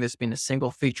 Honestly, I don't think there's been a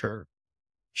single feature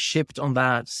shipped on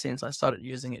that since I started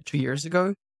using it 2 years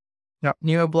ago. Yeah.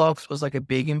 NeoBlocks was like a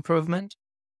big improvement,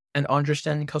 and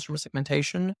understanding customer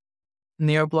segmentation.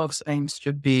 NeoBlocks aims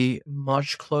to be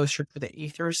much closer to the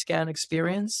Etherscan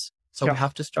experience. So we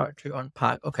have to start to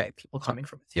unpack, okay, people coming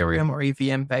from Ethereum or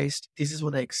EVM based, this is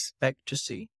what they expect to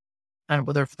see and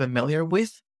what they're familiar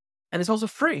with. And it's also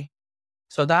free.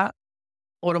 So that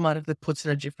automatically puts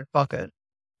in a different bucket.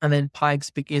 And then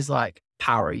Pikespeak is like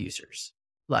power users.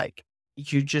 Like,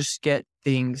 you just get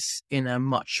things in a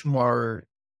much more,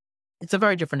 it's a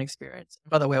very different experience.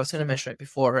 By the way, I was going to mention it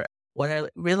before. What I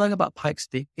really like about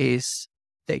Pikespeak is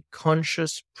the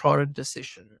conscious product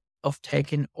decision of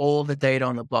taking all the data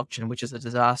on the blockchain, which is a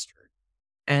disaster.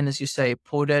 And as you say,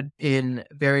 put it in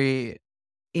very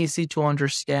easy to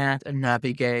understand and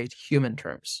navigate human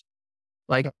terms.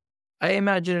 Like, I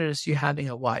imagine it as you having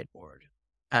a whiteboard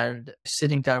and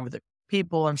sitting down with the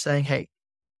people and saying, hey,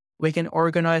 we can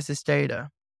organize this data,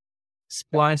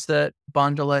 splice it,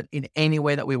 bundle it in any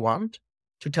way that we want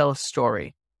to tell a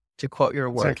story, to quote your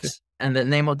words. Exactly. And the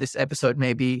name of this episode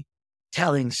may be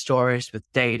telling stories with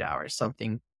data or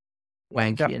something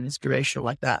wanky and inspirational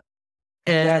like that.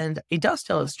 And it does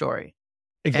tell a story.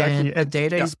 Exactly. And the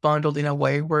data is bundled in a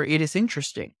way where it is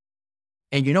interesting.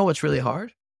 And you know what's really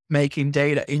hard? Making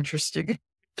data interesting.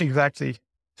 Exactly.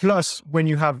 Plus, when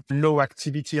you have low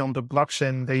activity on the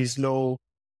blockchain, there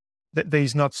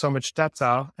is not so much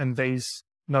data and there's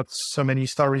not so many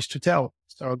stories to tell.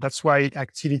 So that's why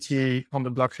activity on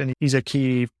the blockchain is a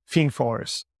key thing for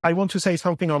us. I want to say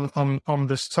something on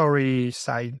the story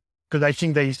side, because I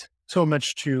think there is so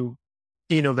much to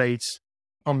innovate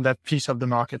on that piece of the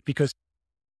market, because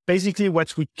basically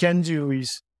what we can do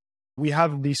is we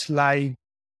have this live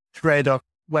thread of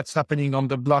what's happening on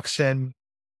the blockchain,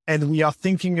 and we are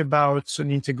thinking about an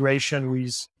integration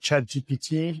with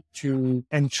ChatGPT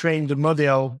and train the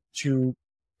model to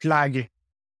flag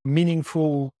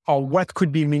meaningful or what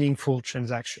could be meaningful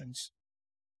transactions.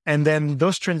 And then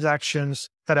those transactions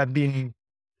that have been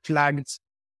flagged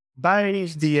by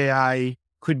the AI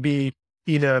could be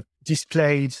either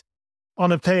displayed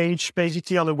on a page,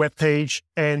 basically on a web page,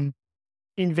 and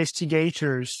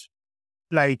investigators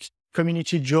like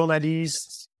community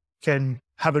journalists can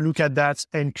have a look at that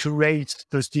and curate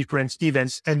those different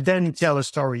events and then tell a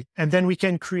story. And then we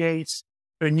can create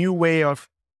a new way of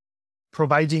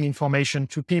providing information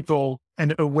to people,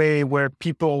 and a way where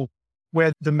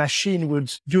the machine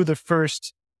would do the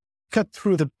first cut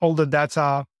through all the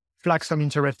data, flag some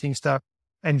interesting stuff,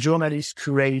 and journalists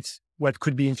curate what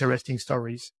could be interesting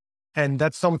stories. And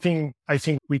that's something I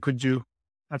think we could do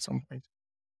at some point.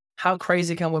 How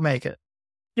crazy can we make it?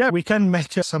 Yeah, we can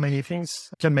make so many things.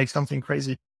 We can make something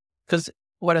crazy. Because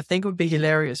what I think would be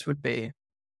hilarious would be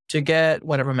to get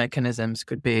whatever mechanisms,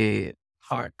 could be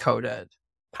hard coded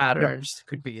patterns,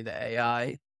 could be the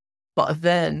AI, but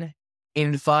then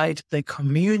invite the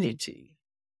community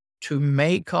to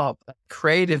make up a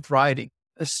creative writing,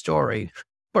 a story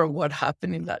for what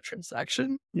happened in that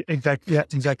transaction. Yeah, exactly. Yeah,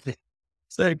 exactly.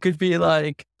 So it could be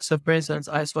like, so for instance,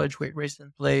 I saw a tweet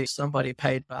recently, somebody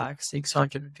paid back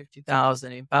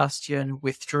 650,000 in Bastion,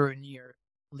 withdrew near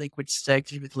liquid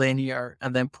staked it with Linear,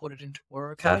 and then put it into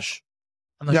Cash.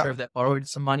 I'm not sure if they borrowed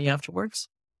some money afterwards.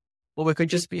 But we could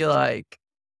just be like,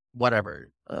 whatever,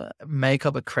 make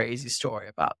up a crazy story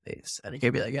about this. And it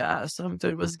could be like, yeah, some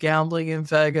dude was gambling in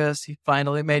Vegas. He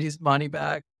finally made his money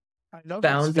back.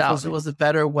 Found out there was a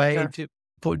better way to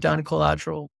put down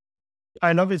collateral.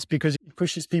 I love it because it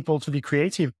pushes people to be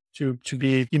creative, to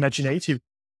be imaginative.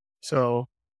 So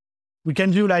we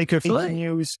can do like a fake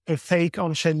news, a fake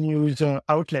on-chain news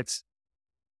outlets.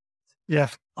 Yeah.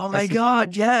 Oh my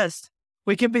God, yes.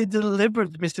 We can be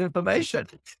deliberate misinformation.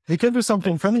 We can do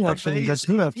something funny, actually. Let's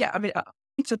do that. Yeah, I mean,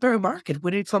 it's a bear market.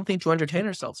 We need something to entertain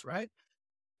ourselves, right?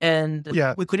 And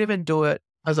we could even do it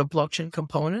as a blockchain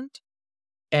component.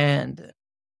 And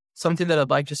something that I'd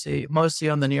like to see mostly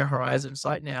on the Near Horizon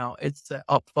site now, it's the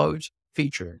upvote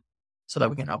feature so that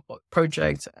we can upvote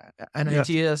projects and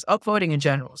ideas. Upvoting in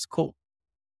general is cool.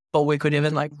 But we could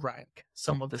even like rank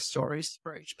some of the stories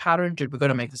for each pattern. Dude, we're going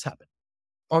to make this happen.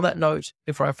 On that note,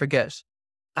 before I forget,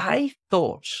 I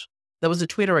thought there was a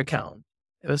Twitter account.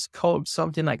 It was called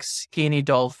something like Skinny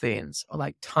Dolphins or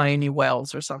like Tiny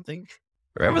Whales or something.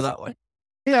 Remember that one?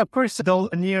 Yeah, of course.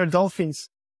 Near Dolphins.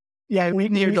 Yeah,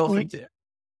 Near Dolphins.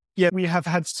 Yeah, we have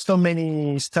had so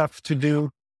many stuff to do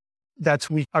that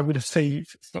I would say,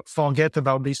 forget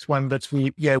about this one, but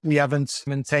we haven't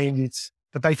maintained it.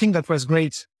 But I think that was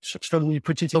great. Should we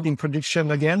put it in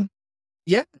production again?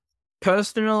 Yeah.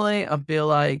 Personally, I feel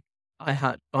like I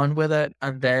had fun with it,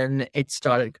 and then it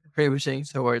started contributing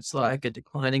towards like a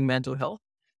declining mental health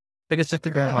because of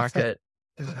the bear market.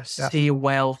 See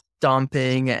wealth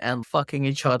dumping and fucking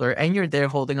each other, and you're there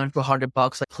holding on for $100.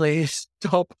 Like, please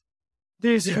stop.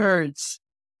 This hurts.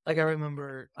 Like, I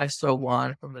remember I saw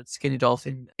one from the Skinny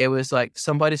Dolphin. It was like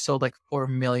somebody sold like $4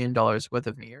 million worth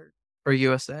of NEAR for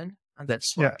USN, and then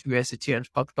swapped USDT and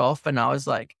fucked off. And I was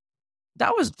like,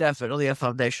 that was definitely a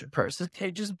foundation person.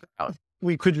 Hey, just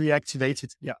we could reactivate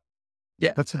it. Yeah.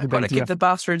 Yeah. That's a good idea. Keep the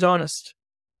bastards honest.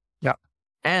 Yeah.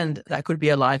 And that could be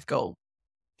a life goal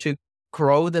to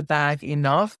grow the bag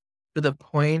enough to the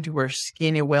point where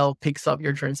Skinny Whale picks up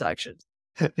your transactions.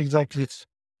 Exactly.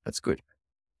 That's good.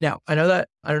 Now, I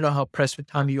don't know how pressed with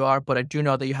time you are, but I do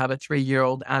know that you have a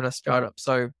 3-year-old and a startup.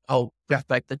 So I'll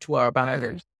respect the 2-hour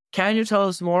boundaries. Can you tell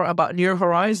us more about Near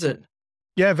Horizon?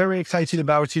 Yeah, very excited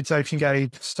about it. I think I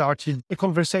started a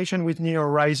conversation with Near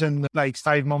Horizon like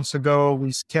 5 months ago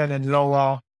with Ken and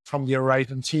Laura from the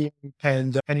Horizon team.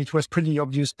 And it was pretty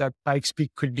obvious that Pikespeak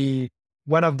could be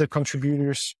one of the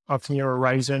contributors of Near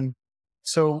Horizon.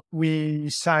 So we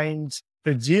signed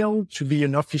a deal to be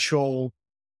an official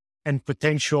and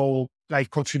potential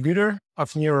like contributor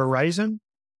of Near Horizon,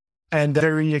 and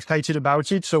very excited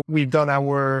about it. So we've done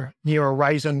our Near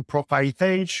Horizon profile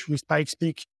page with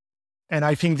Pikespeak. And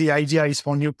I think the idea is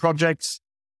for new projects,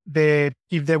 if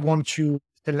they want to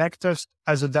select us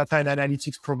as a data and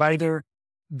analytics provider,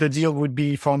 the deal would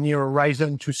be for Near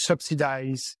Horizon to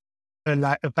subsidize a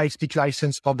Pikespeak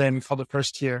license for them for the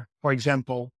first year, for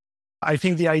example. I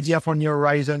think the idea for Near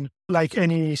Horizon, like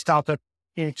any startup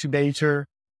incubator,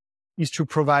 is to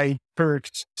provide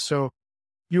perks. So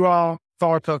you are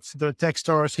part of the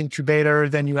Techstars incubator,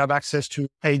 then you have access to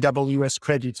AWS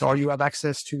credits, or you have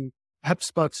access to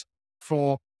HubSpot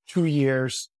for 2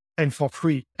 years and for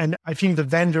free. And I think the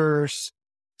vendors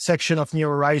section of Near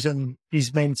Horizon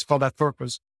is meant for that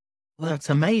purpose. Well, that's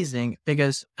amazing,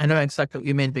 because I know exactly what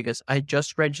you mean, because I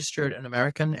just registered an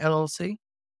American LLC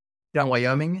in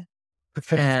Wyoming.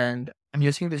 And I'm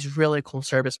using this really cool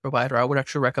service provider. I would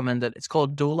actually recommend it. It's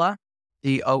called Doola,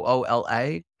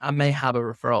 Doola. I may have a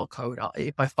referral code.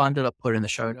 If I find it, I'll put it in the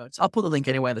show notes. I'll put the link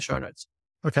anyway in the show notes.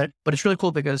 Okay. But it's really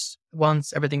cool because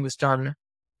once everything was done,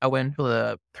 I went to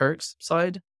the perks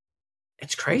side.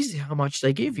 It's crazy how much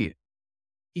they give you.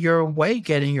 You're way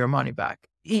getting your money back.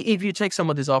 If you take some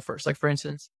of these offers, like for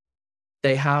instance,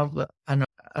 they have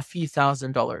a few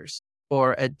 $1,000s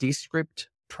for a Descript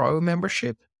Pro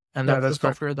membership. And that's the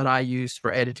software that I use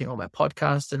for editing all my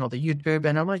podcasts and all the YouTube.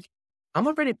 And I'm like, I'm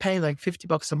already paying like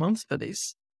 $50 a month for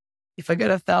this. If I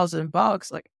get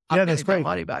 $1,000, like I'm getting my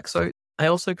money back. So I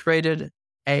also created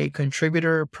a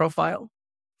contributor profile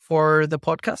for the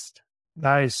podcast.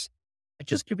 Nice.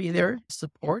 just to be there,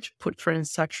 support, put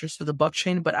transactions to the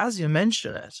blockchain. But as you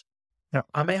mentioned it,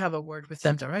 I may have a word with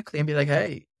them directly and be like,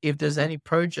 hey, if there's any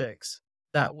projects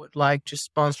that would like to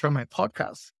sponsor my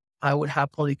podcast, I would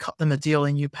happily cut them a deal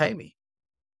and you pay me.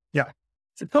 Yeah.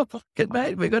 So, get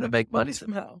made. We're going to make money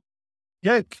somehow.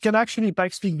 Yeah, it can actually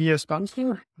Pikespeak be a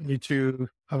sponsor? We need to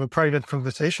have a private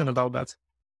conversation about that.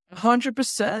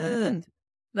 100%.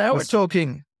 Now we're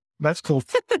talking. That's cool.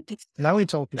 Now we're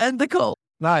talking. And the call.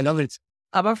 No, I love it.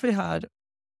 I've actually had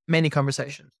many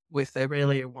conversations with the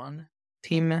Aurelia One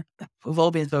team. We've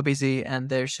all been so busy and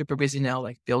they're super busy now,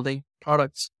 like building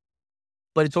products.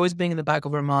 But it's always been in the back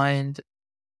of our mind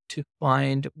to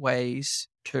find ways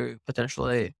to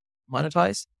potentially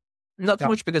monetize. Not so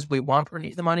much because we want or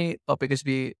need the money, but because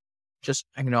we just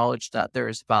acknowledge that there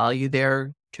is value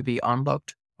there to be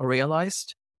unlocked or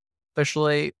realized.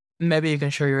 Especially, maybe you can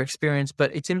share your experience,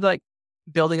 but it seems like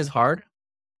building is hard.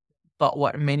 But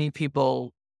what many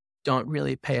people don't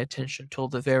really pay attention till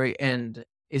the very end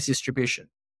is distribution.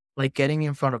 Like getting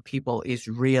in front of people is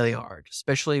really hard,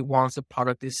 especially once the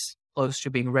product is close to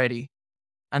being ready.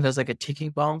 And there's like a ticking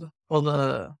bomb for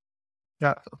the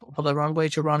runway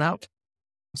to run out.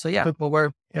 So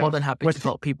we're more than happy to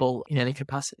help people in any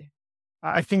capacity.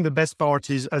 I think the best part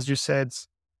is, as you said,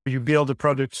 you build a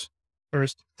product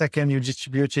first, second, you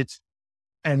distribute it,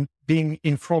 and being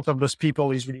in front of those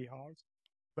people is really hard.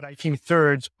 But I think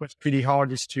third, what's pretty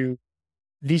hard is to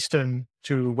listen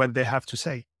to what they have to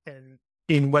say. And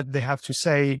in what they have to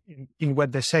say, in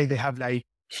what they say, they have they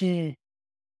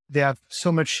have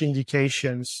so much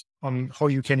indications on how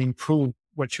you can improve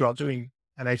what you are doing.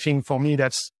 And I think for me,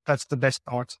 that's the best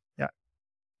part. Yeah.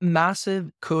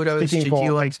 Massive kudos to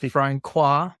you and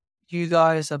Francois. You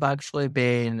guys have actually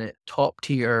been top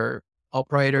tier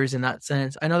operators in that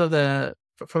sense. I know that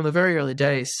from the very early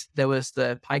days, there was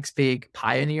the Pikespeak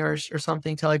Pioneers or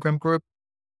something Telegram group.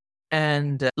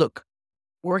 And look,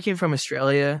 working from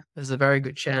Australia, there's a very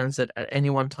good chance that at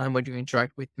any one time when you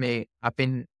interact with me, I've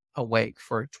been awake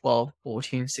for 12,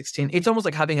 14, 16. It's almost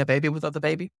like having a baby without the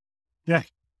baby. Yeah.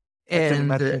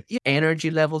 And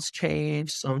energy levels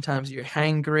change. Sometimes you're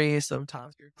hangry,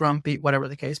 sometimes you're grumpy, whatever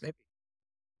the case may be.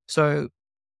 So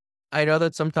I know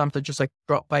that sometimes I just like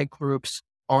drop by groups,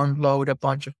 unload a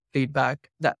bunch of feedback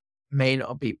that may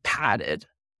not be padded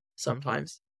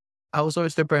sometimes. I was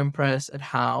always super impressed at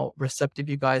how receptive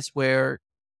you guys were.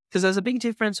 Because there's a big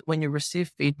difference when you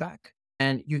receive feedback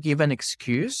and you give an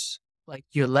excuse, like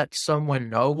you let someone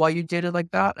know why you did it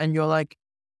like that. And you're like,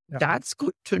 that's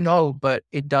good to know, but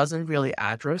it doesn't really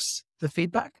address the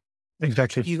feedback.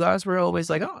 Exactly. You guys were always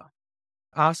like,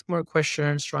 ask more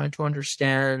questions, trying to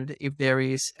understand if there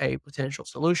is a potential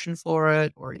solution for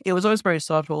it. Or it was always very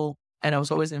subtle. And I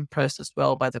was always impressed as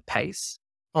well by the pace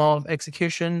of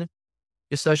execution.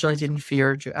 You certainly didn't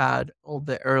fear to add all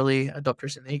the early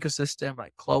adopters in the ecosystem.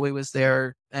 Like Chloe was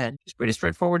there and she's pretty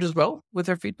straightforward as well with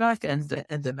her feedback and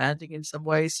demanding in some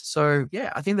ways. So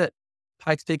yeah, I think that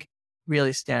Pikespeak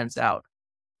really stands out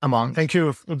among. Thank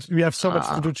you. We have so much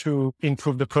to do to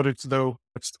improve the product, though.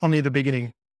 It's only the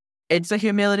beginning. It's a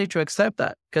humility to accept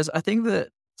that, because I think that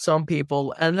some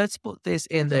people, and let's put this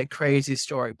in the crazy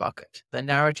story bucket, the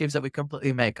narratives that we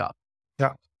completely make up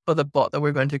for the bot that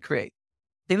we're going to create.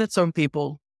 I think that some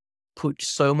people put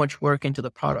so much work into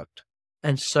the product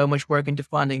and so much work into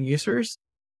finding users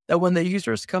that when the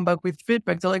users come back with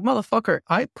feedback, they're like, motherfucker,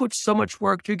 I put so much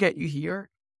work to get you here.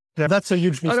 Yeah, that's a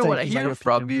huge mistake. I don't want to hear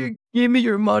from you. Give me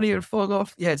your money and fuck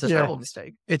off. Yeah, it's a terrible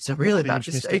mistake. It's a really bad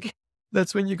mistake.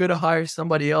 That's when you got to hire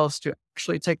somebody else to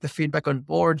actually take the feedback on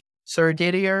board. Sir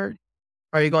Didier,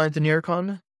 are you going to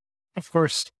NearCon? Of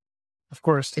course.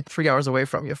 It's 3 hours away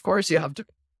from you. Of course you have to.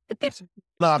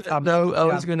 No, I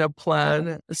was going to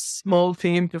plan a small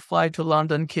team to fly to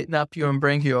London, kidnap you and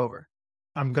bring you over.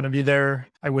 I'm going to be there.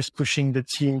 I was pushing the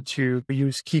team to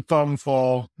use Keepom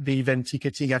for the event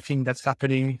ticketing. I think that's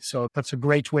happening. So that's a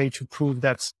great way to prove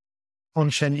that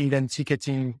on-chain event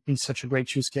ticketing is such a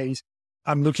great use case.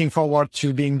 I'm looking forward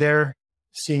to being there,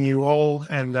 seeing you all,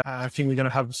 and I think we're going to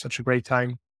have such a great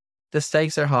time. The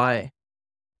stakes are high.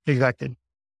 Exactly.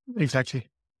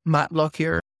 Matt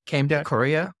Lockyer came to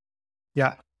Korea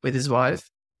with his wife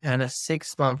and a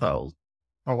 6-month-old.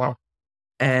 Oh, wow.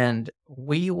 And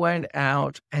we went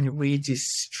out and we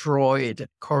destroyed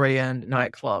Korean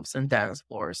nightclubs and dance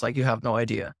floors. Like you have no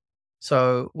idea.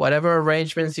 So whatever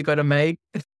arrangements you got to make.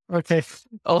 Okay.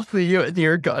 Only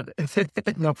you're good.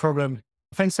 No problem.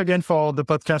 Thanks again for the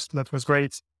podcast. That was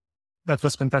great. That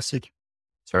was fantastic.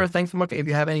 Sir, thanks so much. If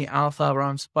you have any alpha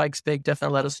around Pikespeak,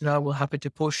 definitely let us know. We're happy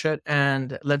to push it.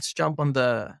 And let's jump on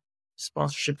the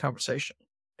sponsorship conversation.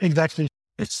 Exactly.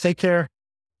 Take care.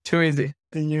 Too easy.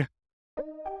 See you.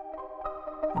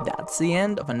 that's the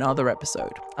end of another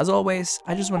episode. As always,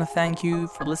 I just want to thank you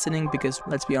for listening because,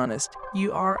 let's be honest,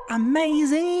 you are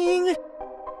amazing!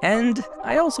 And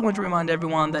I also want to remind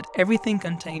everyone that everything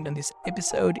contained on this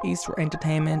episode is for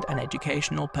entertainment and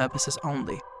educational purposes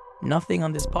only. Nothing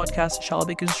on this podcast shall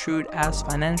be construed as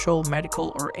financial,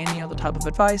 medical, or any other type of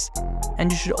advice,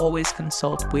 and you should always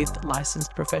consult with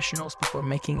licensed professionals before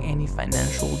making any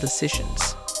financial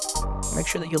decisions. Make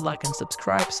sure that you like and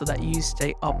subscribe so that you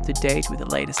stay up to date with the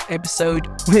latest episode.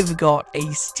 We've got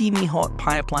a steamy hot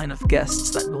pipeline of guests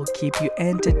that will keep you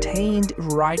entertained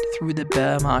right through the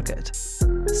bear market.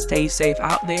 Stay safe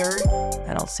out there,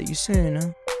 and I'll see you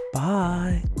soon.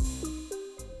 Bye.